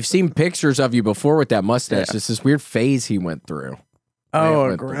mustache. Yeah, we've seen pictures of you before with that mustache. Yeah. It's this weird phase he went through. Oh, a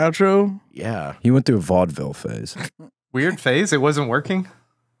went through. Groucho? Yeah. He went through a vaudeville phase. Weird phase. It wasn't working.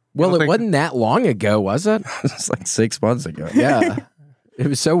 Well, don't it think- wasn't that long ago, was it? It's like 6 months ago. Yeah. It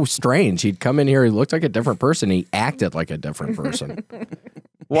was so strange. He'd come in here, he looked like a different person. He acted like a different person.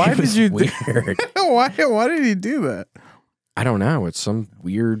 Why It did was you weird? Why did he do that? I don't know. It's some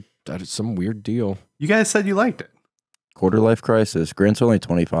weird deal. You guys said you liked it. Quarter life crisis. Grant's only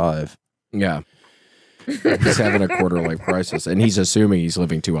 25. Yeah. He's having a quarter life crisis, and he's assuming he's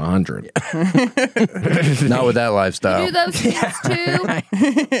living to 100. Not with that You lifestyle. do those things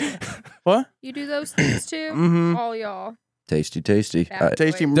too? What? You do those things too? Mhm. All y'all. Tasty, tasty. Bad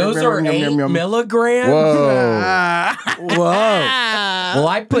Tasty. boy. Those are 8 milligrams? Whoa. Whoa. Well,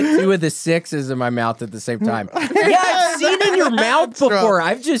 I put 2 of the 6s in my mouth at the same time. Yeah, I've seen in your mouth before.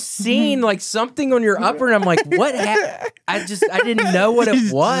 I've just seen like something on your upper, and I'm like, what happened? I didn't know what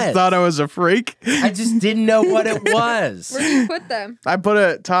it was. Just thought I was a freak. I just didn't know what it was. Where do you put them? I put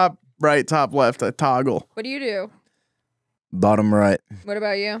it top right, top left, a toggle. What do you do? Bottom right. What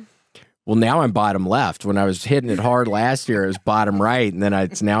about you? Well, now I'm bottom left. When I was hitting it hard last year, it was bottom right, and then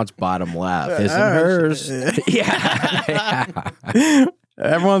now it's bottom left. His and hers. Yeah.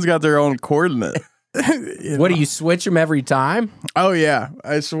 Everyone's got their own coordinate. What do you switch them every time? Oh yeah,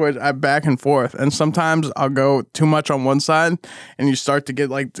 I switch. I back and forth, and sometimes I'll go too much on one side, and you start to get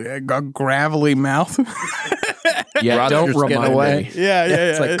like a gravelly mouth. Yeah, Rots don't your skin remind away. me. yeah.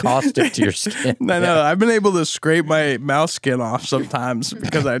 It's like caustic to your skin. No, I've been able to scrape my mouth skin off sometimes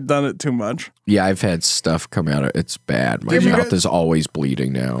because I've done it too much. Yeah, I've had stuff come out of it's bad. My Did you mouth guys- is always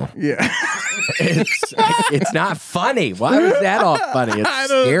bleeding now. Yeah, It's not funny. Why was that all funny? I It's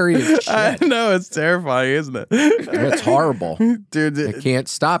don't- scary as I shit. know it's terrifying, isn't it? It's horrible. Dude, I can't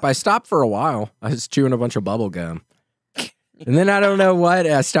stop. I stopped for a while. I was chewing a bunch of bubble gum. And then I don't know what.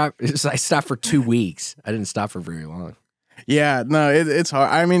 I stopped for 2 weeks. I didn't stop for very long. Yeah, no, it's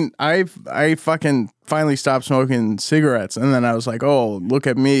hard. I mean, I fucking finally stopped smoking cigarettes, and then I was like, oh, look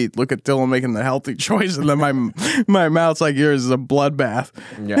at me, look at Dylan making the healthy choice, and then my mouth's like yours is a bloodbath.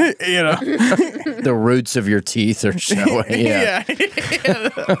 Yeah. You know, The roots of your teeth are showing. Yeah.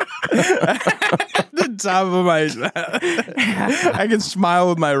 The top of my, I can smile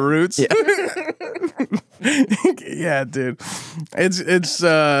with my roots. Yeah. Yeah, dude, it's.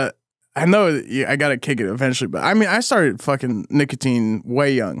 I know I gotta kick it eventually, but I mean, I started fucking nicotine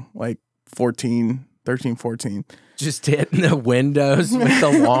way young, like 13, 14. Just hitting the windows with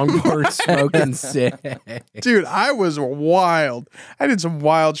the longboard smoking sick. Dude, I was wild. I did some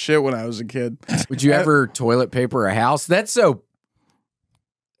wild shit when I was a kid. Would you ever toilet paper a house? That's so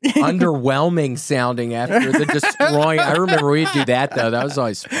underwhelming sounding after the destroying. I remember we'd do that though. That was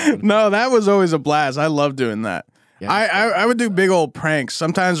always fun. No, that was always a blast. I love doing that. Yeah. I would do big old pranks.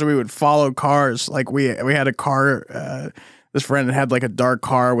 Sometimes we would follow cars. Like we had a car. This friend had like a dark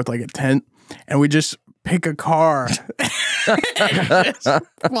car with like a tent, and we just pick a car and just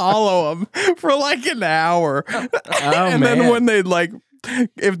follow them for like an hour. And then when they'd like,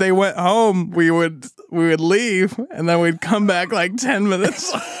 if they went home, we would leave, and then we'd come back like 10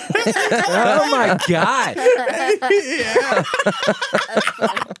 minutes. Oh my God. Yeah.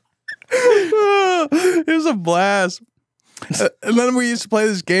 It was a blast. And then we used to play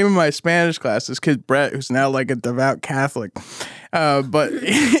this game in my Spanish class. This kid Brett, who's now like a devout Catholic, but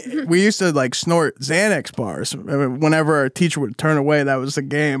we used to like snort Xanax bars whenever our teacher would turn away. That was the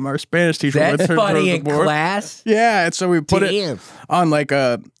game. Our Spanish teacher would That's turn funny towards in the board. class. Yeah, and so we put Damn. it on like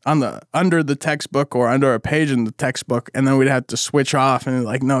under the textbook or under a page in the textbook, and then we'd have to switch off and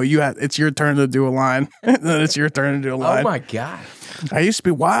like, no, it's your turn to do a line. And then it's your turn to do a line. Oh my God. I used to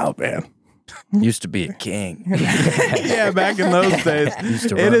be wild, man. Used to be a king. Yeah, back in those days.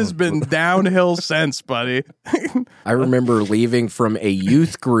 It has been downhill since, buddy. I remember leaving from a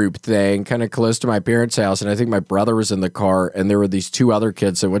youth group thing kind of close to my parents' house, and I think my brother was in the car, and there were these two other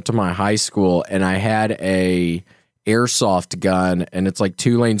kids that went to my high school, and I had a airsoft gun, and it's like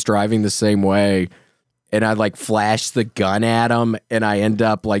two lanes driving the same way, and I like flash the gun at them, and I end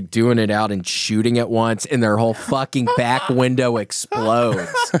up like doing it out and shooting it once, and their whole fucking back window explodes.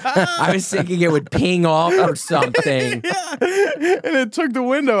 I was thinking it would ping off or something. Yeah. And it took the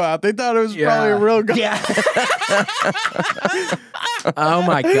window out. They thought it was probably a real gun. Yeah. Oh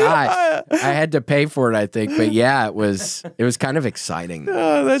my God. I had to pay for it, I think. But yeah, it was kind of exciting.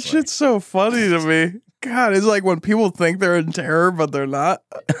 Oh, that shit's so funny to me. God, it's like when people think they're in terror, but they're not.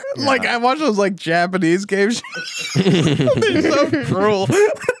 Like, I watch those, like, Japanese games. They're so cruel.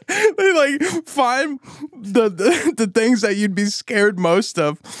 They, like, find the things that you'd be scared most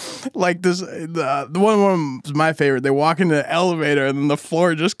of. Like, this, the one was my favorite. They walk into the elevator, and then the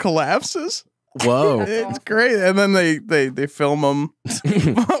floor just collapses. Whoa. It's great. And then they film them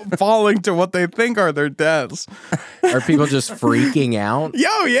falling to what they think are their deaths. Are people just freaking out?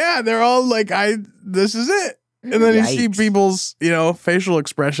 Yo, yeah, they're all like, this is it. And then you see Yikes. people's, facial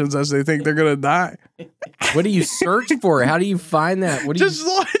expressions as they think they're gonna die. What do you search for? How do you find that? What do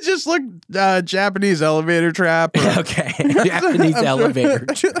Just look Japanese elevator trap. Or, Okay. Japanese elevator.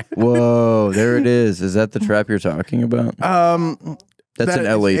 Whoa, there it is. Is that the trap you're talking about? That's an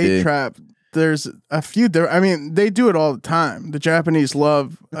is LED. a trap. There's a few there. I mean, they do it all the time. The Japanese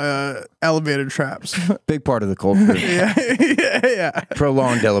love elevator traps. Big part of the culture. Yeah.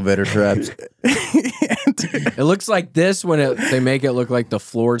 Prolonged elevator traps. It looks like this when they make it look like the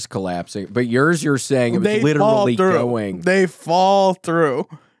floor's collapsing. But yours, you're saying it was They literally fall through. going. They fall through.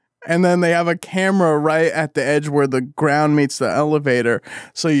 And then they have a camera right at the edge where the ground meets the elevator.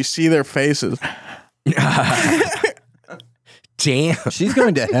 So you see their faces. Damn. She's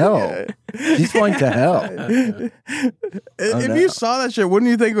going to hell. She's going to hell. If you saw that shit,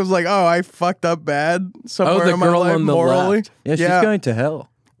 wouldn't you think it was like, oh, I fucked up bad somewhere the in my girl life on the morally? left. Yeah, she's going to hell.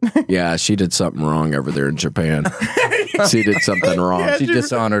 Yeah, she did something wrong over there in Japan. She did something wrong. Yeah, She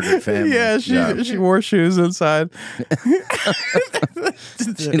dishonored her family. Yeah, she wore shoes inside.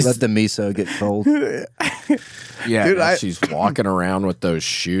 She let the miso get cold. Yeah, Dude, now she's walking around with those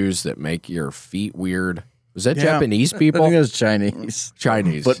shoes that make your feet weird. Was that Yeah. Japanese I people? think it was Chinese.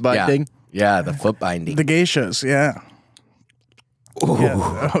 Chinese. Foot binding? Yeah, the foot binding. The geishas, yeah.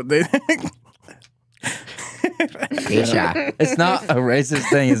 Yeah. Oh, they Geisha. It's not a racist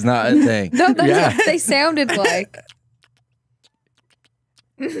thing. It's not a thing. No, that's what they sounded like.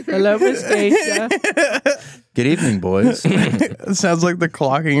 Hello, Miss Geisha. Good evening, boys. it sounds like the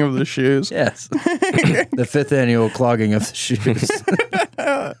clocking of the shoes. Yes. The 5th annual clogging of the shoes.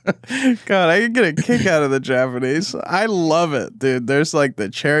 God, I can get a kick out of the Japanese. I love it, dude. There's like the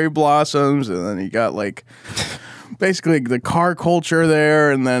cherry blossoms, and then you got like basically the car culture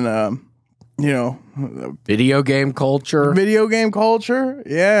there, and then Video game culture. video game culture.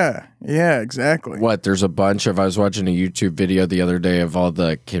 Yeah, exactly. What? There's a bunch of. I was watching a YouTube video the other day of all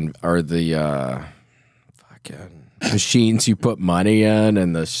the fucking machines you put money in,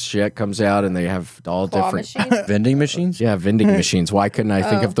 and the shit comes out, and they have all different Vending machines? Yeah, vending machines. Why couldn't I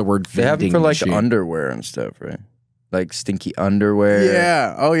think of the word They have vending them for like machine? underwear and stuff, right? Like stinky underwear.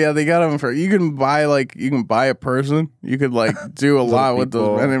 Yeah. Oh yeah, they got them for. You can buy a person. You could like do a lot with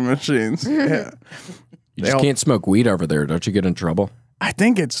those vending machines. Yeah. You just can't smoke weed over there. Don't you get in trouble? I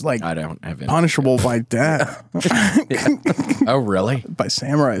think it's like I don't have any. punishable by death. Oh, really? By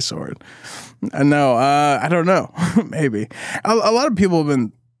samurai sword. No, I don't know. Maybe a lot of people have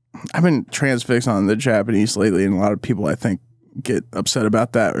been. I've been transfixed on the Japanese lately, and a lot of people I think get upset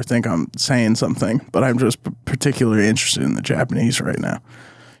about that or think I'm saying something. But I'm just particularly interested in the Japanese right now.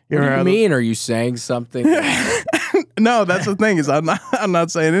 What do you mean? Are you saying something? No, that's the thing is I'm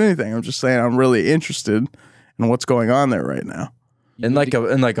not saying anything. I'm just saying I'm really interested in what's going on there right now. In like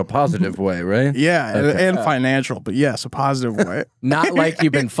a positive way, right? Yeah, and financial, but yes, a positive way. Not like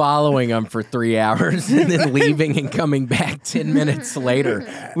you've been following them for 3 hours and then leaving and coming back 10 minutes later.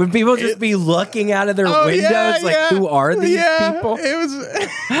 Would people just be looking out of their windows who are these people? It was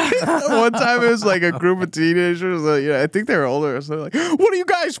one time. It was like a group of teenagers. I think they were older. So they're like, "What do you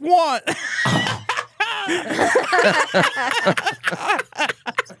guys want?"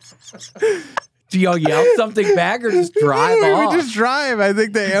 Do y'all yell something back or just drive off? We just drive. I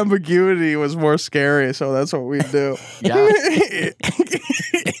think the ambiguity was more scary, so that's what we do. Yeah.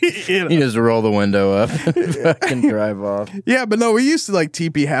 You just roll the window up and fucking drive off. Yeah, but no, we used to like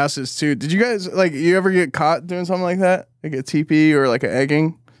TP houses too. Did you guys you ever get caught doing something like that? Like a TP or like an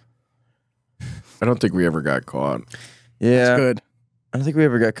egging? I don't think we ever got caught. Yeah. That's good. I don't think we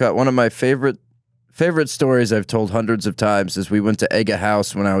ever got caught. One of my favorite stories I've told hundreds of times is we went to egg a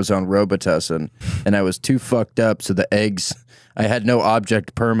house when I was on Robitussin, and I was too fucked up, so the eggs, I had no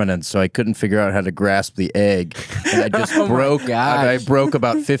object permanence, so I couldn't figure out how to grasp the egg, and I just I broke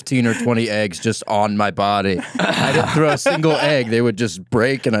about 15 or 20 eggs just on my body. I didn't throw a single egg. They would just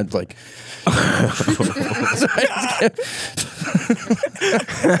break, and I'd like...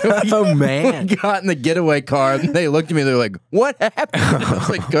 Oh man! We got in the getaway car and they looked at me. They're like, "What happened?" I was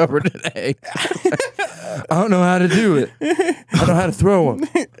like covered in egg. I don't know how to do it. I don't know how to throw them.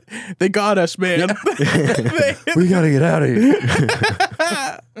 They got us, man. We gotta get out of here.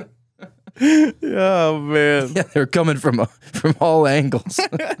 Oh man! Yeah, they're coming from all angles.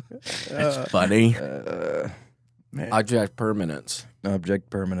 It's funny. Object permanence. Object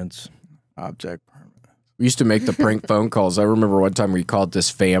permanence. Object permanence. We used to make the prank phone calls. I remember one time we called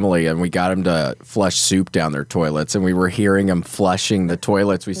this family and we got them to flush soup down their toilets, and we were hearing them flushing the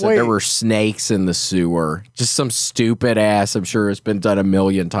toilets. We said there were snakes in the sewer. Just some stupid ass. I'm sure it's been done a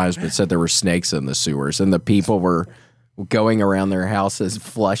million times, but said there were snakes in the sewers, and the people were going around their houses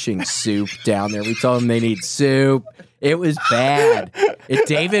flushing soup down there. We told them they need soup. It was bad. At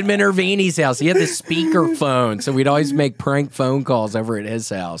David Minervini's house, he had the speaker phone, so we'd always make prank phone calls over at his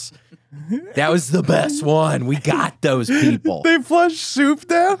house. That was the best one. We got those people. They flush soup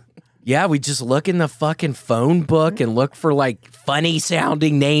down? Yeah, we just look in the fucking phone book and look for like funny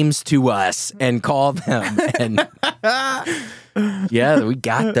sounding names to us and call them. And yeah, we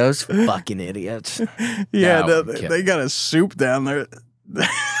got those fucking idiots. Yeah, No, they got a soup down there.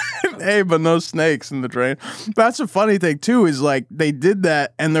 Hey, but no snakes in the drain. That's a funny thing too. Is like they did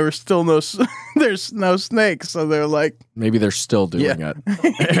that, and there was still there's no snakes. So they're like, maybe they're still doing it.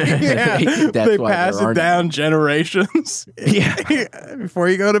 Yeah, That's they why pass there it down generations. Yeah. Before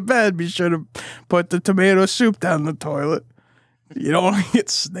you go to bed, be sure to put the tomato soup down the toilet. You don't want to get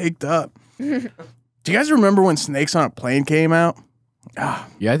snaked up. Do you guys remember when Snakes on a Plane came out?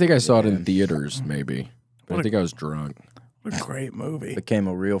 Yeah, I think I saw it in theaters. Maybe, but I think I was drunk. What a great movie. Became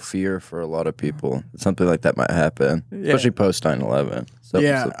a real fear for a lot of people. Something like that might happen, especially post 9/11. So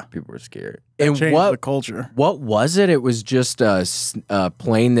people were scared. And Changed what the culture? What was it? It was just a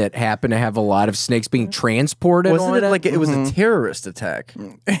plane that happened to have a lot of snakes being transported. Wasn't on it like it was a terrorist attack?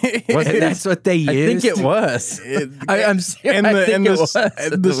 That's what they used. I think it was. I'm serious. I think it was.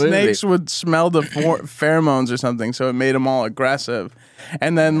 The snakes would smell the pheromones or something, so it made them all aggressive.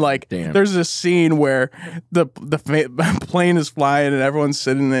 And then, like, there's a scene where the plane is flying and everyone's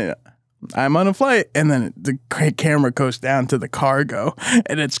sitting there. I'm on a flight, and then the camera goes down to the cargo,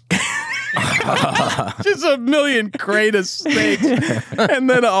 and it's just a million crate of snakes. And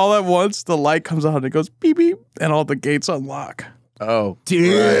then all at once, the light comes on, and it goes beep beep, and all the gates unlock. Oh,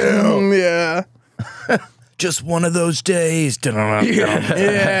 damn! Yeah. just one of those days.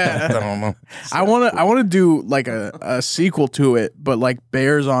 Yeah. I want to do like a sequel to it, but like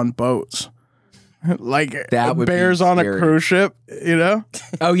bears on boats. Like That would be bears on a scary. cruise ship, you know?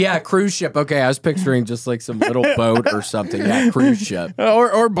 Oh yeah, cruise ship. Okay, I was picturing just like some little boat or something. Yeah, cruise ship.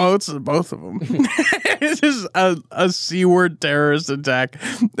 Or boats, both of them. It's just a seaward terrorist attack,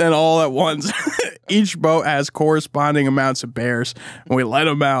 and all at once. Each boat has corresponding amounts of bears, and we let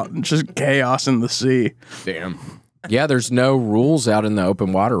them out, and just chaos in the sea. Damn. Yeah, there's no rules out in the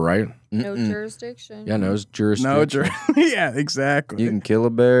open water, right? No jurisdiction. Yeah, no jurisdiction. No, yeah, exactly. You can kill a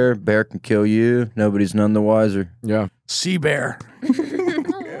bear. Bear can kill you. Nobody's none the wiser. Yeah. Sea bear.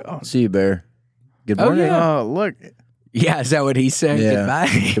 See you, bear. Good morning. Oh, look. Yeah, is that what he said? Yeah.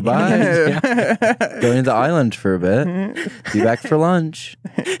 Goodbye. Goodbye. Going to the island for a bit. Be back for lunch.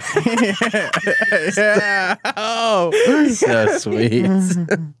 Yeah. Oh. So sweet.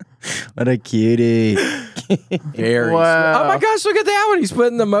 What a cutie. Very Wow. sweet. Oh my gosh, look at that one. He's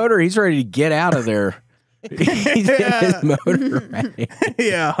putting the motor. He's ready to get out of there. He's getting his motor ready.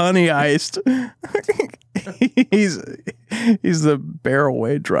 Yeah, honey iced. he's the barrel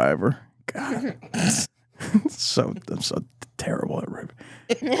way driver. God. I'm so terrible at ripping.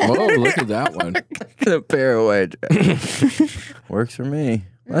 Whoa, look at that one. The bear away. Works for me.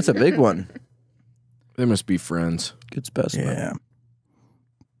 That's a big one. They must be friends. Good specimen. Yeah.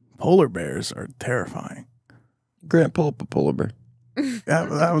 Polar bears are terrifying. Grant, pull up a polar bear.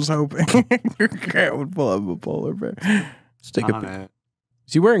 I was hoping Grant would pull up a polar bear. Stick a.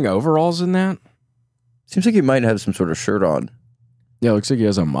 Is he wearing overalls in that? Seems like he might have some sort of shirt on. Yeah, looks like he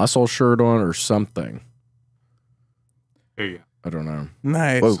has a muscle shirt on or something. There you go. I don't know.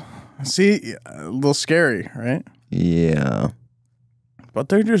 Nice. Whoa. See, a little scary, right? Yeah. But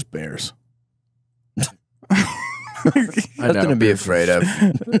they're just bears. Nothing to be afraid of.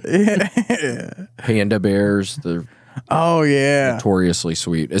 Yeah. Panda bears, they're Oh yeah. notoriously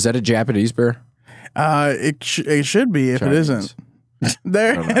sweet. Is that a Japanese bear? It should be if Chinese. it isn't.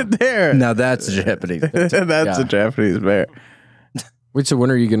 There. Now that's a Japanese. That's Yeah. a Japanese bear. Wait, so when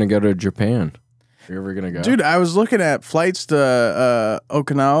are you going to go to Japan? Are you ever going to go? Dude, I was looking at flights to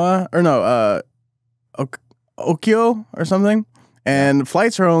Okinawa or no, Okyo or something, and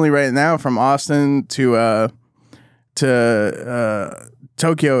flights are only right now from Austin to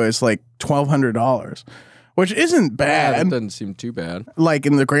Tokyo is like $1,200, which isn't yeah, that bad. doesn't seem too bad. Like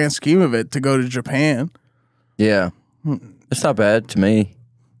in the grand scheme of it, to go to Japan. Yeah. It's not bad to me.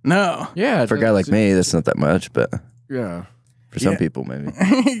 No. Yeah. For a guy like me, that's not that much, but Yeah. for some Yeah. people, maybe.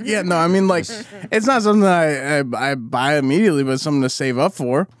 Yeah, no, I mean, like, it's not something that I buy immediately, but something to save up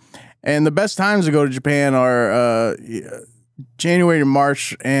for. And the best times to go to Japan are January to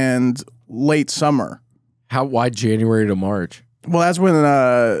March and late summer. Why January to March? Well, that's when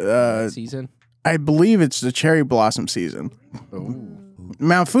Season? I believe it's the cherry blossom season.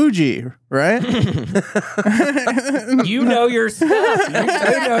 Mount Fuji, right? You know your stuff. You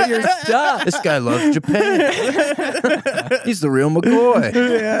know your stuff. This guy loves Japan. He's the real McCoy.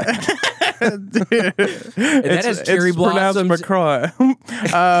 And that has cherry it's pronounced blossoms. McCroy.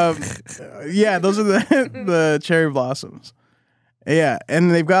 Yeah, those are the cherry blossoms. Yeah,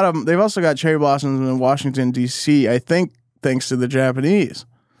 and they've got them. They've also got cherry blossoms in Washington D.C. I think thanks to the Japanese.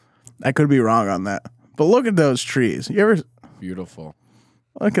 I could be wrong on that, but look at those trees. You ever Beautiful.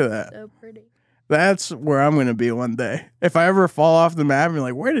 look at that? So pretty. That's where I'm going to be one day. If I ever fall off the map, and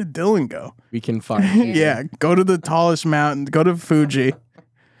like, where did Dylan go? We can find Yeah, go to the tallest mountain. Go to Fuji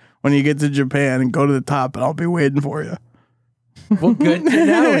when you get to Japan, and go to the top, and I'll be waiting for you. Well, good to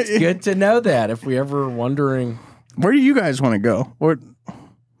know. It's good to know that if we ever wondering. Where do you guys want to go? Or I'd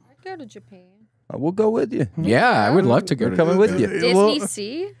go to Japan. We'll go with you. Yeah, I would love to go We're to coming with you. Disney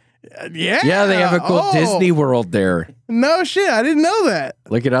Sea? Yeah, Yeah, they have a cool Oh, Disney World there. No shit, I didn't know that.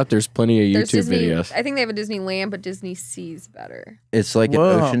 Look it up. There's plenty of There's YouTube Disney. videos. I think they have a Disneyland, but Disney Sea's better. It's like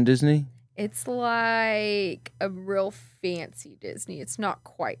Whoa. an ocean Disney. It's like a real fancy Disney. It's not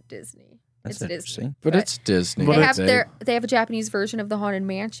quite Disney. That's it's Disney. interesting. But it's Disney. But They have a Japanese version of the Haunted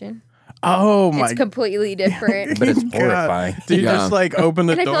Mansion. Oh my It's completely different. But it's God. horrifying. Do you Yeah. just like open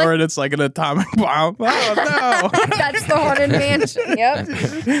the And I feel door like- and it's like an atomic bomb? Oh That's the Haunted Mansion. Yep.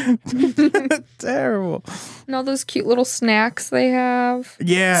 no. Terrible. And all those cute little snacks they have.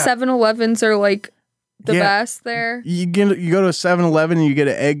 Yeah. 7-Elevens are like the Yeah. best there. You go to a 7-Eleven and you get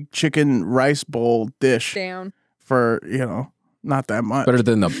an egg chicken rice bowl dish Down. for, not that much. Better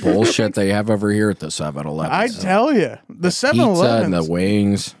than the bullshit they have over here at the 7-Eleven. I tell you, the Pizza and 7-Eleven, the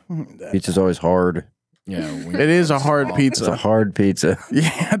wings. Pizza's always hard. Yeah, it is a hard It's a pizza. hard pizza.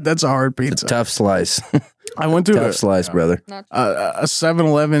 Yeah, that's a hard It's pizza. a tough slice. I went to Tough slice, brother. Not a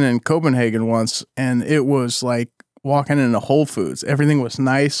 7-Eleven in Copenhagen once, and it was like walking into Whole Foods. Everything was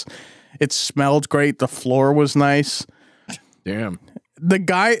nice. It smelled great. The floor was nice. Damn. The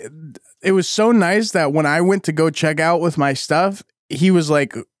guy, it was so nice that when I went to go check out with my stuff, he was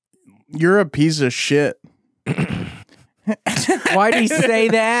like, "You're a piece of shit." Why'd he say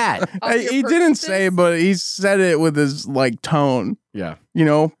that? He didn't say it, but he said it with his like tone. Yeah. You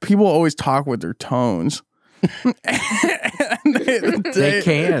know, people always talk with their tones. They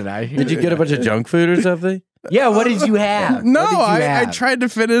can. Did you get a bunch of junk food or something? Yeah, what did you have? No, What did you I have? tried to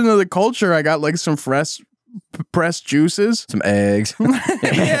fit into the culture. I got like some fresh pressed juices. Some eggs.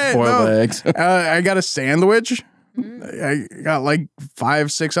 Yeah, Boiled no. eggs. I got a sandwich. I got like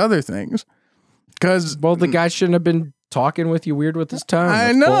 5-6 other things. Because Well, the guy shouldn't have been talking with you weird with his tone. I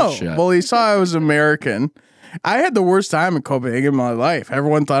That's know. bullshit. Well, he saw I was American. I had the worst time in Copenhagen in my life.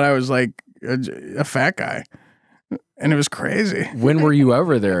 Everyone thought I was like a fat guy. And it was crazy. When were you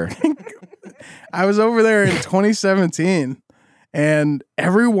over there? I was over there in 2017, and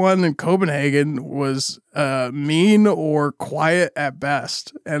everyone in Copenhagen was mean or quiet at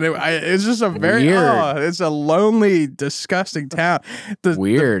best. And it's just a very Weird. it's a lonely, disgusting town. The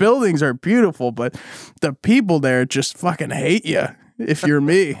Weird. buildings are beautiful, but the people there just fucking hate you if you're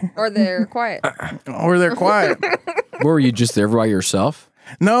me, or they're quiet. or they're quiet. Were you just there by yourself?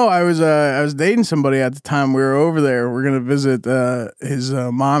 No, I was dating somebody at the time. We were over there. We are gonna visit his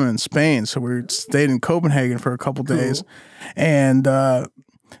mom in Spain, so we stayed in Copenhagen for a couple days, and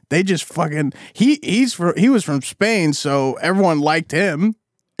they just fucking he was from Spain, so everyone liked him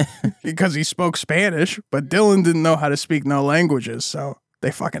because he spoke Spanish, but Dylan didn't know how to speak no languages, so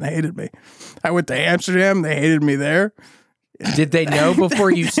they fucking hated me. I went to Amsterdam. They hated me there. Did they know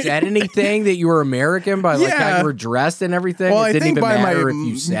before you said anything that you were American by like how Yeah. you were dressed and everything? Well, it I didn't think even by matter my if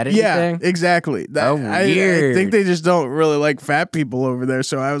you said yeah, anything. exactly. Oh, I weird. think they just don't really like fat people over there.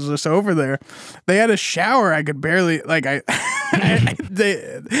 So I was just over there. They had a shower. I could barely like they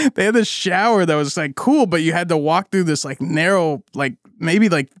had this shower that was like cool, but you had to walk through this like narrow, like maybe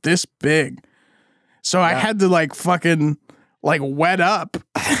like this big. So I had to like fucking like wet up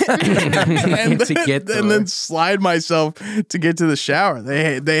and To get and then slide myself to get to the shower.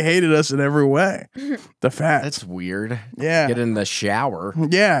 They hated us in every way. The fat. That's weird. Yeah. Get in the shower.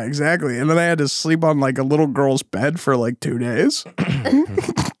 Yeah, exactly. And then I had to sleep on like a little girl's bed for like 2 days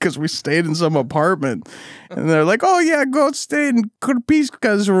because we stayed in some apartment. And they're like, "Oh yeah, go stay in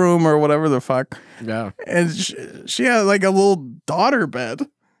Kurpiska's room or whatever the fuck." Yeah. And she had like a little daughter bed.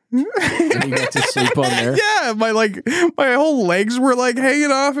 And you got to sleep on there. Yeah, my whole legs were like hanging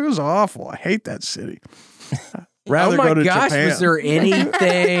off. It was awful. I hate that city. Rather Oh my go to gosh, Japan. was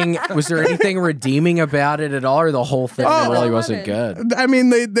there anything redeeming about it at all, or the whole thing Oh, really I wasn't love good? I mean,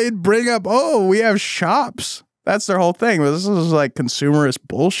 they'd bring up, "Oh, we have shops." That's their whole thing. This is like consumerist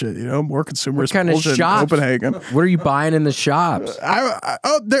bullshit, you know, more consumerist kind of bullshit shops? in Copenhagen. What are you buying in the shops?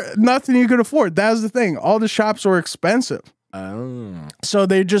 Nothing you could afford. That was the thing. All the shops were expensive. Oh. So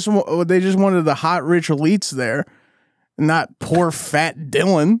they just wanted the hot rich elites there, not poor fat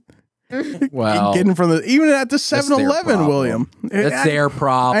Dylan Well, getting from the even at the their 7-Eleven, problem. William. that's their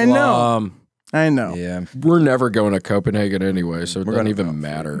problem. I know. Yeah. We're never going to Copenhagen anyway, so it doesn't even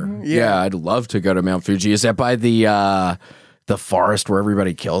matter. Yeah, I'd love to go to Mount Fuji. Is that by the forest where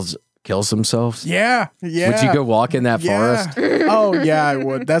everybody kills themselves? Yeah. Would you go walk in that forest? Oh yeah, I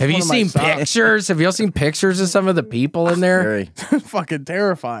would. That's Have one you of my seen songs. pictures? Have y'all seen pictures of some of the people in there? Very. Fucking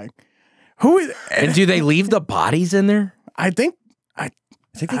terrifying. Who is? And do they leave the bodies in there? I think I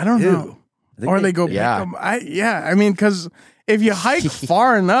think I don't do. know. I think Or they go pick Yeah. them. I mean, because if you hike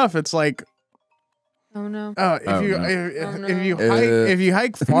far enough, it's like Oh no. if you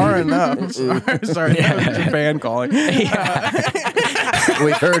hike far enough. Sorry, that was Japan calling.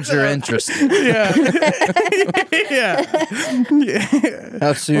 We heard your interest. Yeah.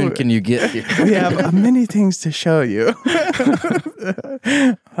 How soon can you get here? We have many things to show you.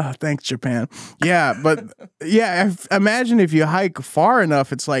 Oh, thanks, Japan. Yeah, but yeah, imagine if you hike far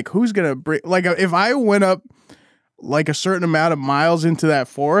enough, it's like, who's gonna bring? Like, if I went up like a certain amount of miles into that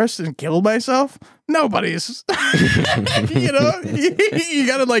forest and killed myself, nobody's. You know, you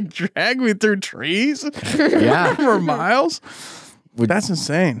gotta like drag me through trees. Yeah. For miles. That's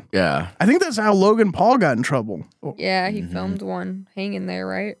insane. Yeah. I think that's how Logan Paul got in trouble. Yeah, he filmed one hanging there,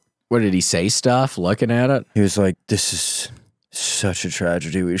 right? What did he say? Stuff looking at it. He was like, "This is such a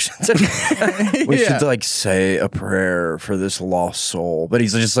tragedy. We should like say a prayer for this lost soul." But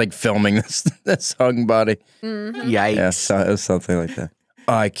he's just like filming this hung body. Yikes. Yeah, so, it was something like that.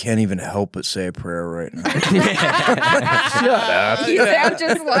 I can't even help but say a prayer right now. You sound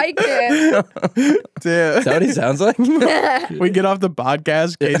just like him. Dude. Is that what he sounds like? We get off the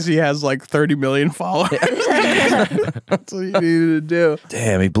podcast. Casey has like 30 million followers. That's what you needed to do.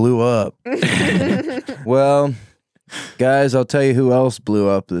 Damn, he blew up. Well, guys, I'll tell you who else blew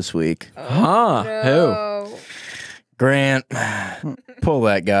up this week. Huh? No. Grant, pull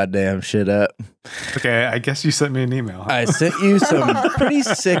that goddamn shit up. Okay, I guess you sent me an email. I sent you some pretty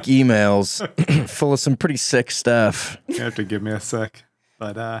sick emails full of some pretty sick stuff. You have to give me a sec.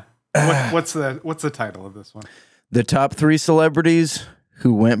 But what's the title of this one? The top 3 celebrities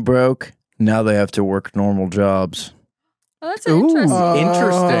who went broke, now they have to work normal jobs. Oh, that's interesting.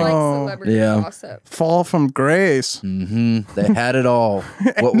 Interesting. I like celebrity Yeah. gossip. Fall from grace. They had it all.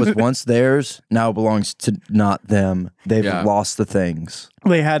 What was once theirs now belongs to not them. They've lost the things.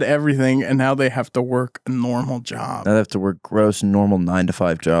 They had everything, and now they have to work a normal job. Now they have to work gross, normal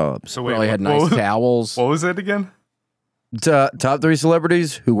 9-to-5 jobs. So wait, Probably had nice towels. What was it again? Top 3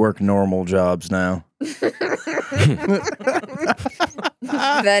 celebrities who work normal jobs now.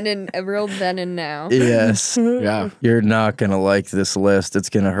 A real then and now. Yes. Yeah. You're not going to like this list. It's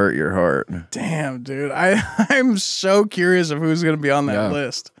going to hurt your heart. Damn, dude. I'm so curious of who's going to be on that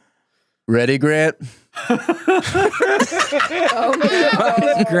list. Ready, Grant? Oh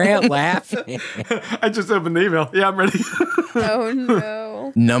no. Grant laughing. I just opened the email. Yeah, I'm ready. Oh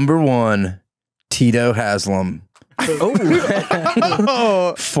no. Number 1, Tito Haslam.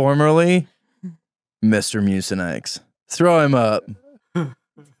 Oh, Formerly Mr. Mucinex. Throw him up.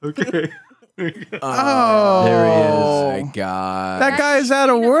 Okay. oh, There he is. Oh my God. That guy's out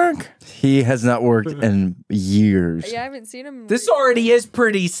of work. He has not worked in years. Yeah, I haven't seen him. This already is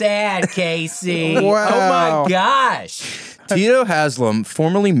pretty sad, Casey. Wow. Oh my gosh. Tito Haslam,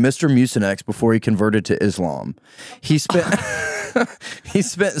 formerly Mr. Mucinex before he converted to Islam, he spent he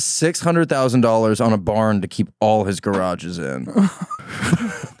spent $600,000 on a barn to keep all his garages in.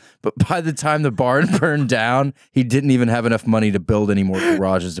 But by the time the barn burned down, he didn't even have enough money to build any more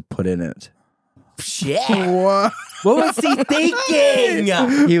garages to put in it. Shit. What? What was he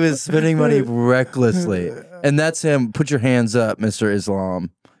thinking? He was spending money recklessly. And that's him. Put your hands up, Mr. Islam.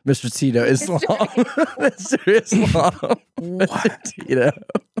 Mr. Tito Islam. Mr. Islam. Mr. Tito.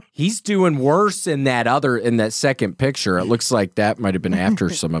 He's doing worse in that second picture. It looks like that might have been after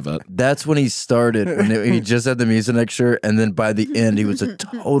some of it. That's when he started. When he just had the Mucinex shirt, and then by the end, he was a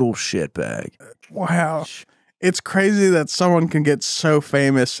total shitbag. Wow. It's crazy that someone can get so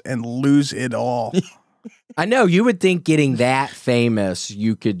famous and lose it all. I know, you would think getting that famous,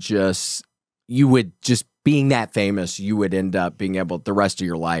 you would just being that famous, you would end up being able the rest of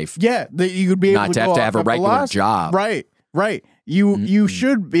your life. Yeah, that you could be able Not to go have to off have a of regular velocity. job. Right. You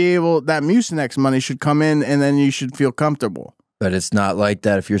should be able, that Mucinex money should come in and then you should feel comfortable. But it's not like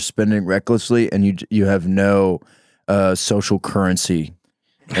that if you're spending recklessly and you have no social currency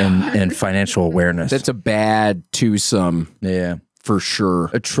and financial awareness. That's a bad twosome. Yeah. For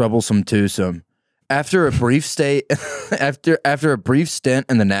sure. A troublesome twosome. After a brief stint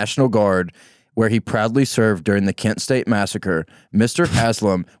in the National Guard, where he proudly served during the Kent State Massacre, Mr.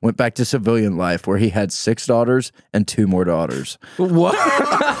 Haslam went back to civilian life, where he had 6 daughters and 2 more daughters. What?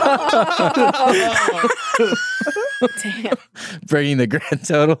 Damn. Bringing the grand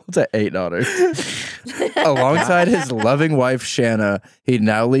total to 8 daughters. Alongside his loving wife, Shanna, he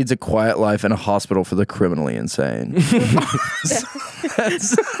now leads a quiet life in a hospital for the criminally insane.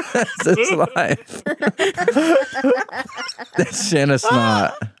 That's his life. That's Shanna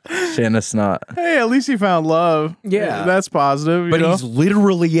Snot. Shanna Snot. Hey, at least he found love. Yeah. That's positive. But you know? he's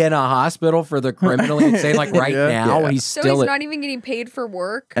literally in a hospital for the criminally insane. Like right now, he's So still he's at, not even getting paid for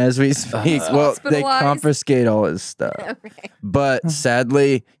work. As we speak, well, they Hospitalized? confiscate all his stuff. But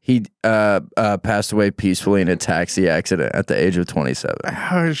sadly, he passed away peacefully in a taxi accident at the age of 27.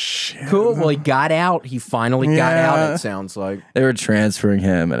 Oh, shit. cool. Well, he got out. He finally got out, it sounds like. They were transferring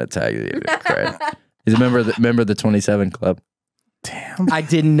him in a taxi. Right. He's a member of the 27 Club. I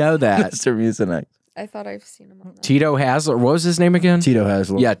didn't know that. Mr. Mucinex. I thought I've seen him on that. Tito Haslam. What was his name again? Tito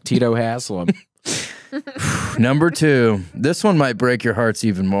Haslam. Yeah, Tito Haslam. Number 2. This one might break your hearts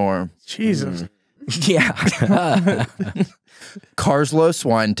even more. Jesus. Yeah. Carslow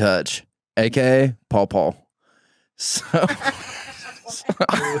Swine Touch, a.k.a. Paul. So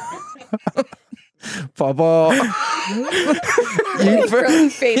Paul. Really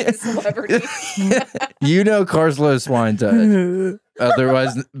famous celebrity. You know Carslow Swine Touch.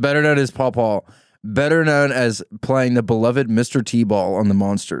 Otherwise, better known as Paul. Better known as playing the beloved Mr. T-Ball on the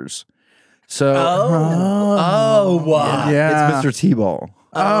Monsters. So, wow. Yeah. it's Mr. T-Ball.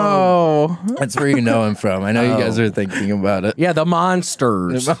 Oh. That's where you know him from. I know you guys are thinking about it. Yeah, the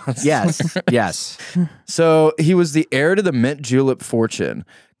monsters. Yes, yes. So he was the heir to the mint julep fortune.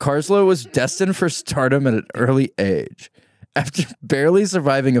 Carslow was destined for stardom at an early age. After barely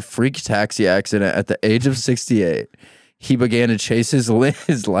surviving a freak taxi accident at the age of 68, he began to chase his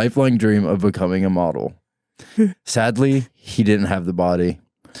lifelong dream of becoming a model. Sadly, he didn't have the body.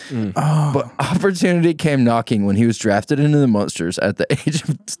 But opportunity came knocking when he was drafted into the Munsters at the age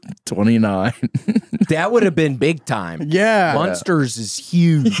of 29. That would have been big time. Yeah. Munsters is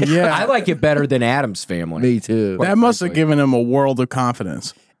huge. Yeah. I like it better than Adam's Family. Me too. That must have given him a world of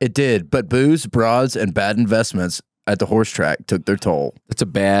confidence. It did, but booze, broads, and bad investments at the horse track took their toll. It's a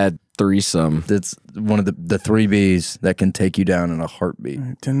bad threesome. That's one of the three B's that can take you down in a heartbeat.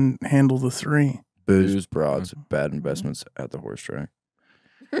 It didn't handle the three. Booze, broads, bad investments at the horse track.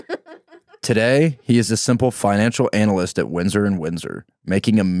 Today, he is a simple financial analyst at Windsor & Windsor,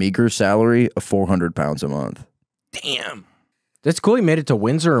 making a meager salary of £400 a month. Damn. That's cool. He made it to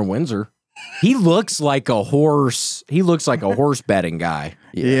Windsor & Windsor. He looks like a horse. He looks like a horse betting guy.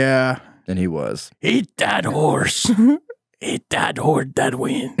 Yeah. And he was. Eat that horse. Eat that horse that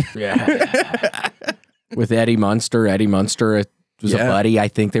win. Yeah. With Eddie Munster. Eddie Munster was a buddy. I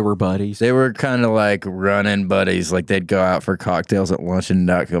think they were buddies. They were kind of like running buddies. Like they'd go out for cocktails at lunch and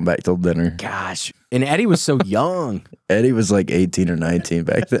not come back till dinner. Gosh. And Eddie was so young. Eddie was like 18 or 19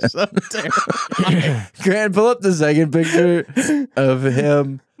 back then. Grant, pull up the second picture of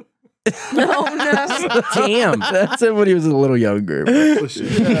him. No. Damn. That's him when he was a little younger. He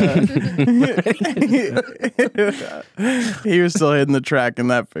was still hitting the track in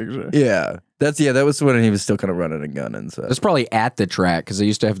that picture. Yeah. That was when he was still kind of running and gunning. So It's probably at the track because they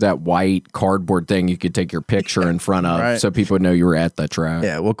used to have that white cardboard thing you could take your picture in front of Right. so people would know you were at the track.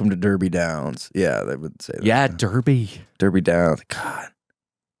 yeah, welcome to Derby Downs. Yeah, they would say that. Yeah, Derby. Derby Downs. God.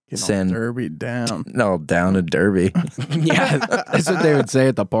 Getting all Derby down. No, down in Derby. Yeah, that's what they would say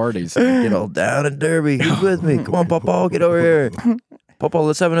at the parties. Get all down in Derby. Who's with me? Come on, Papa, get over here. Papa,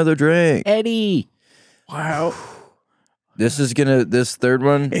 let's have another drink. Eddie. Wow. This third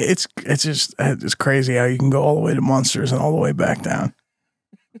one. It's crazy how you can go all the way to Monsters and all the way back down.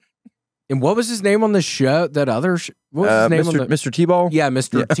 And what was his name on the show? That other what was his name on the Mr. T-Ball? Yeah,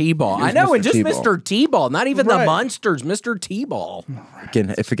 Mr. T-Ball. He was I know, Mr. and just T-Ball. Mr. T-Ball, not even the Right. Munsters, Mr. T-Ball.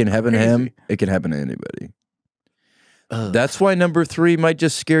 If it can happen to him, it can happen to anybody. That's why number 3 might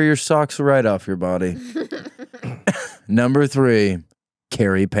just scare your socks right off your body. Number 3,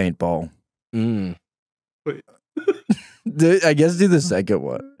 carry paintball. Mm. I guess do the second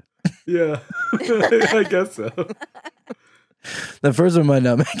one. Yeah, I guess so. The first one might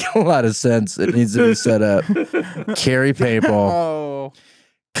not make a lot of sense. It needs to be set up. Carry paintball. Oh.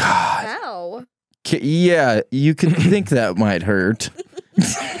 God. Ow. Yeah, you can think that might hurt.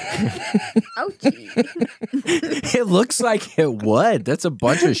 Ouchie. It looks like it would. That's a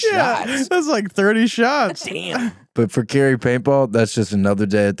bunch of Yeah, shots. that's like 30 shots. Damn. But for carry paintball, that's just another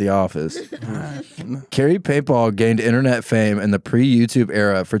day at the office. Carrie Paintball gained internet fame in the pre-YouTube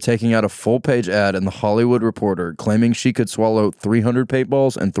era for taking out a full-page ad in the Hollywood Reporter claiming she could swallow 300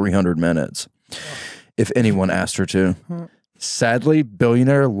 paintballs in 300 minutes, if anyone asked her to. Sadly,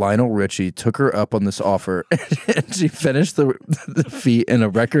 billionaire Lionel Richie took her up on this offer, and she finished the feat in a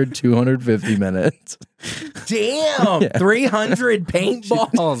record 250 minutes. Damn. 300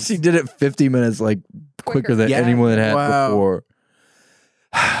 paintballs. She did it 50 minutes, like quicker than anyone had before.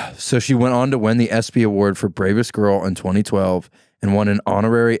 So she went on to win the ESPY Award for Bravest Girl in 2012 and won an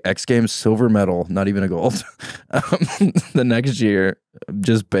honorary X Games silver medal, not even a gold, the next year,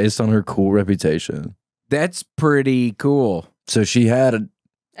 just based on her cool reputation. That's pretty cool. So she had the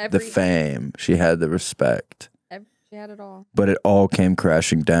Everything. fame, she had the respect, She had it all. but it all came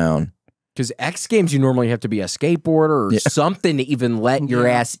crashing down. Because X Games, you normally have to be a skateboarder or something to even let your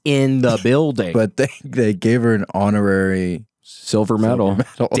ass in the building. But they gave her an honorary silver medal.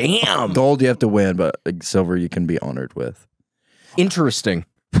 Damn. Gold you have to win, but like, silver you can be honored with. Interesting.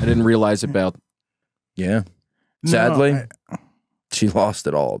 I didn't realize about. Yeah. Sadly, she lost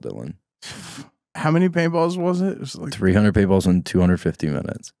it all, Dylan. How many paintballs was it? It was like 300 paintballs in 250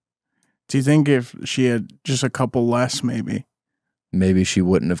 minutes. Do you think if she had just a couple less, maybe? Maybe she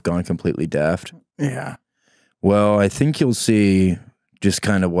wouldn't have gone completely daft. Yeah. Well, I think you'll see just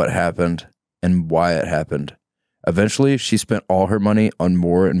kind of what happened and why it happened. Eventually, she spent all her money on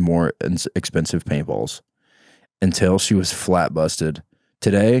more and more expensive paintballs until she was flat busted.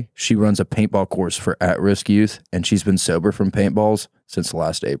 Today, she runs a paintball course for at-risk youth, and she's been sober from paintballs since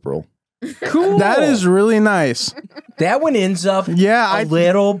last April. Cool. That is really nice. That one ends up a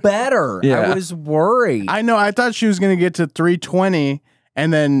little better. Yeah. I was worried. I know. I thought she was going to get to 320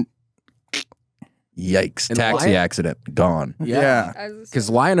 and then Yikes. And Taxi why- accident. Gone. yeah. Because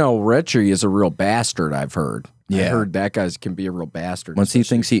Lionel Richie is a real bastard, I've heard. I Yeah. heard that guy can be a real bastard. Once he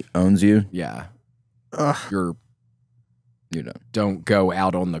thinks he owns you, Yeah. Ugh. you know. Don't go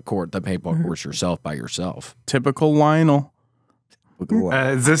out on the paintball course yourself by yourself. Typical Lionel.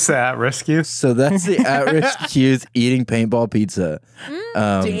 Is this at-risk use? So that's the at-risk youth eating paintball pizza.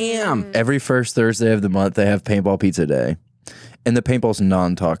 Damn. Every first Thursday of the month, they have paintball pizza day. And the paintball's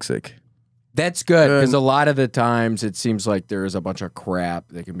non-toxic. That's good because a lot of the times it seems like there is a bunch of crap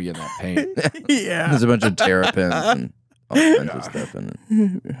that can be in that paint. Yeah. There's a bunch of terrapins and all kinds of stuff in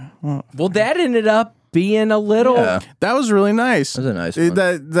it. Well, that ended up being a little. Yeah, That was really nice. that was a nice one.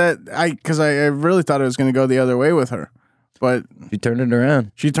 Because I really thought it was going to go the other way with her, but She turned it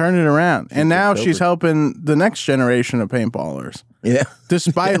around. she turned it around, and now took she's over. helping the next generation of paintballers, Yeah.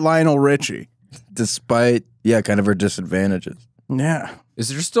 despite Lionel Richie. Despite, kind of her disadvantages. Yeah. Is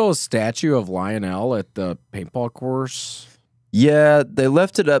there still a statue of Lionel at the paintball course? Yeah, they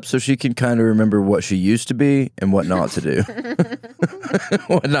left it up so she can kind of remember what she used to be and what not to do.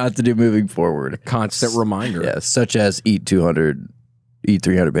 What not to do moving forward. Constant reminder. Yeah, such as eat 300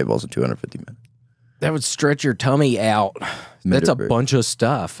 paintballs in 250 minutes. That would stretch your tummy out. That's a Mid-over. bunch of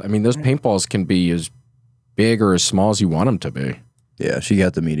stuff. I mean, those paintballs can be as big or as small as you want them to be. Yeah, she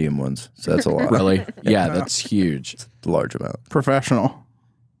got the medium ones, so that's a lot. Really? Yeah, that's huge. It's a large amount. Professional.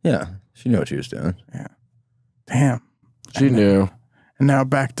 Yeah, she knew what she was doing. Damn. She knew And now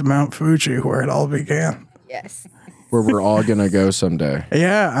back to Mount Fuji, where it all began. Yes. where we're all going to go someday.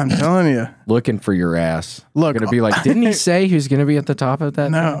 Yeah, I'm telling you. Looking for your ass. Look, Going to be like, didn't he say he was going to be at the top of that?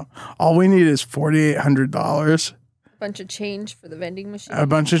 No, all we need is $4,800, Bunch of change for the vending machine. a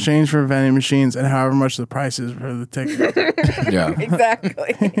bunch of change for vending machines, and however much the price is for the ticket. Yeah.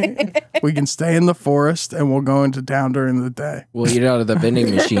 Exactly. We can stay in the forest, and we'll go into town during the day. We'll eat out of the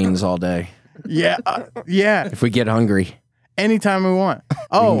vending machines all day Yeah, yeah. if we get hungry. Anytime we want.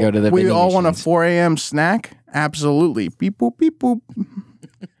 Oh, go to the we vending all want a machines. 4 a.m. snack? Absolutely. Beep boop, beep boop.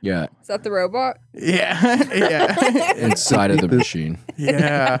 Yeah. Is that the robot? Yeah, yeah, Inside of the machine.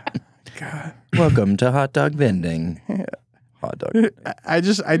 yeah. God. Welcome to hot dog vending. Hot dog. vending.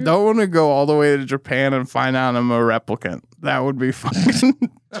 I don't want to go all the way to Japan and find out I'm a replicant. That would be fucking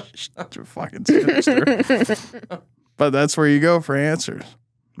sinister. But that's where you go for answers.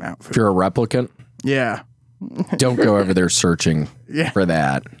 Mount If Fuji. you're a replicant, Yeah. don't go over there searching Yeah. for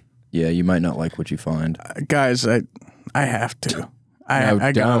that. Yeah, you might not like what you find. Guys, I have to. No, I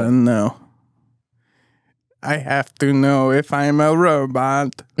gotta don't. know. I have to know if I'm a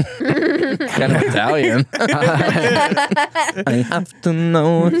robot. Kind of Italian. I have to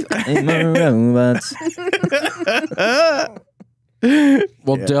know if I'm a robot.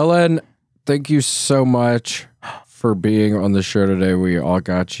 Well, Dylan, thank you so much for being on the show today. We all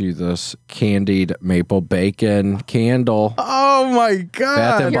got you this candied maple bacon candle. Oh my God.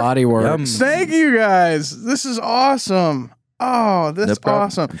 Bath and Body Works. Thank you guys. This is awesome. Oh, this No is problem,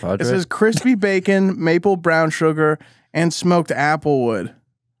 awesome. compadre. It says crispy bacon, maple brown sugar, and smoked applewood.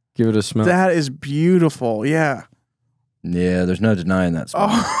 Give it a smell. That is beautiful. Yeah. Yeah, there's no denying that smell.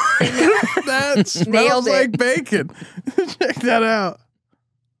 Oh, that smells Nailed it. like bacon. Check that out.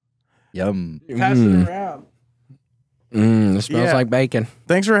 Yum. Pass it around. It smells Yeah. like bacon.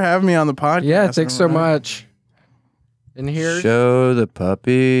 Thanks for having me on the podcast. Yeah, thanks so everyone. much. And here's Show the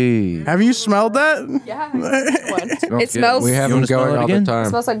puppy. Have you smelled that? Yeah. Smells It good. smells. we You have wanna them smell going it all the again? It time.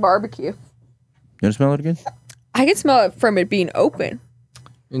 smells like barbecue. You want to smell it again? I can smell it from it being open.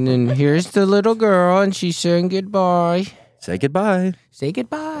 And then here's the little girl, and she's saying goodbye. Say goodbye. Say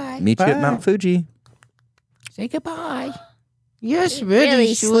goodbye. Meet you Bye. at Mount Fuji. Say goodbye. Yes,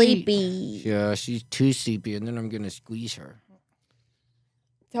 Really sweet. sleepy. Yeah, she's too sleepy, and then I'm gonna squeeze her.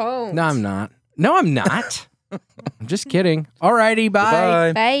 Don't. No, I'm not. No, I'm not. I'm just kidding. Alrighty, bye.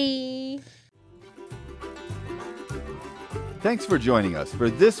 Bye. Bye. Thanks for joining us for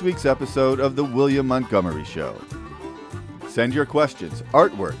this week's episode of The William Montgomery Show. Send your questions,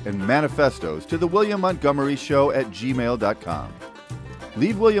 artwork, and manifestos to thewilliammmontgomeryshow@gmail.com.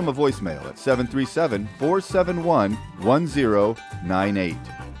 Leave William a voicemail at 737-471-1098.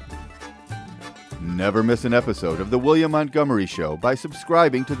 Never miss an episode of The William Montgomery Show by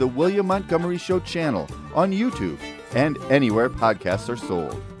subscribing to The William Montgomery Show channel on YouTube and anywhere podcasts are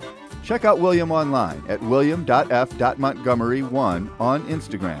sold. Check out William online at william.f.montgomery1 on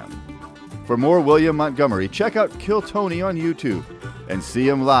Instagram. For more William Montgomery, check out Kill Tony on YouTube and see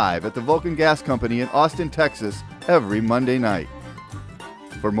him live at the Vulcan Gas Company in Austin, Texas every Monday night.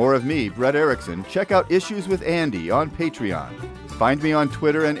 For more of me, Brett Erickson, check out Issues with Andy on Patreon. Find me on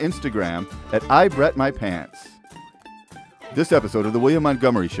Twitter and Instagram at IBrettMyPants. This episode of The William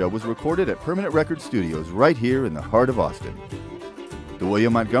Montgomery Show was recorded at Permanent Record Studios right here in the heart of Austin. The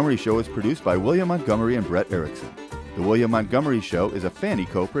William Montgomery Show is produced by William Montgomery and Brett Erickson. The William Montgomery Show is a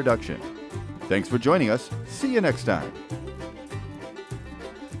FannieCo production. Thanks for joining us. See you next time.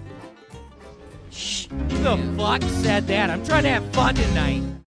 Who the fuck said that? I'm trying to have fun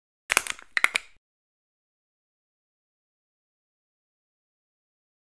tonight.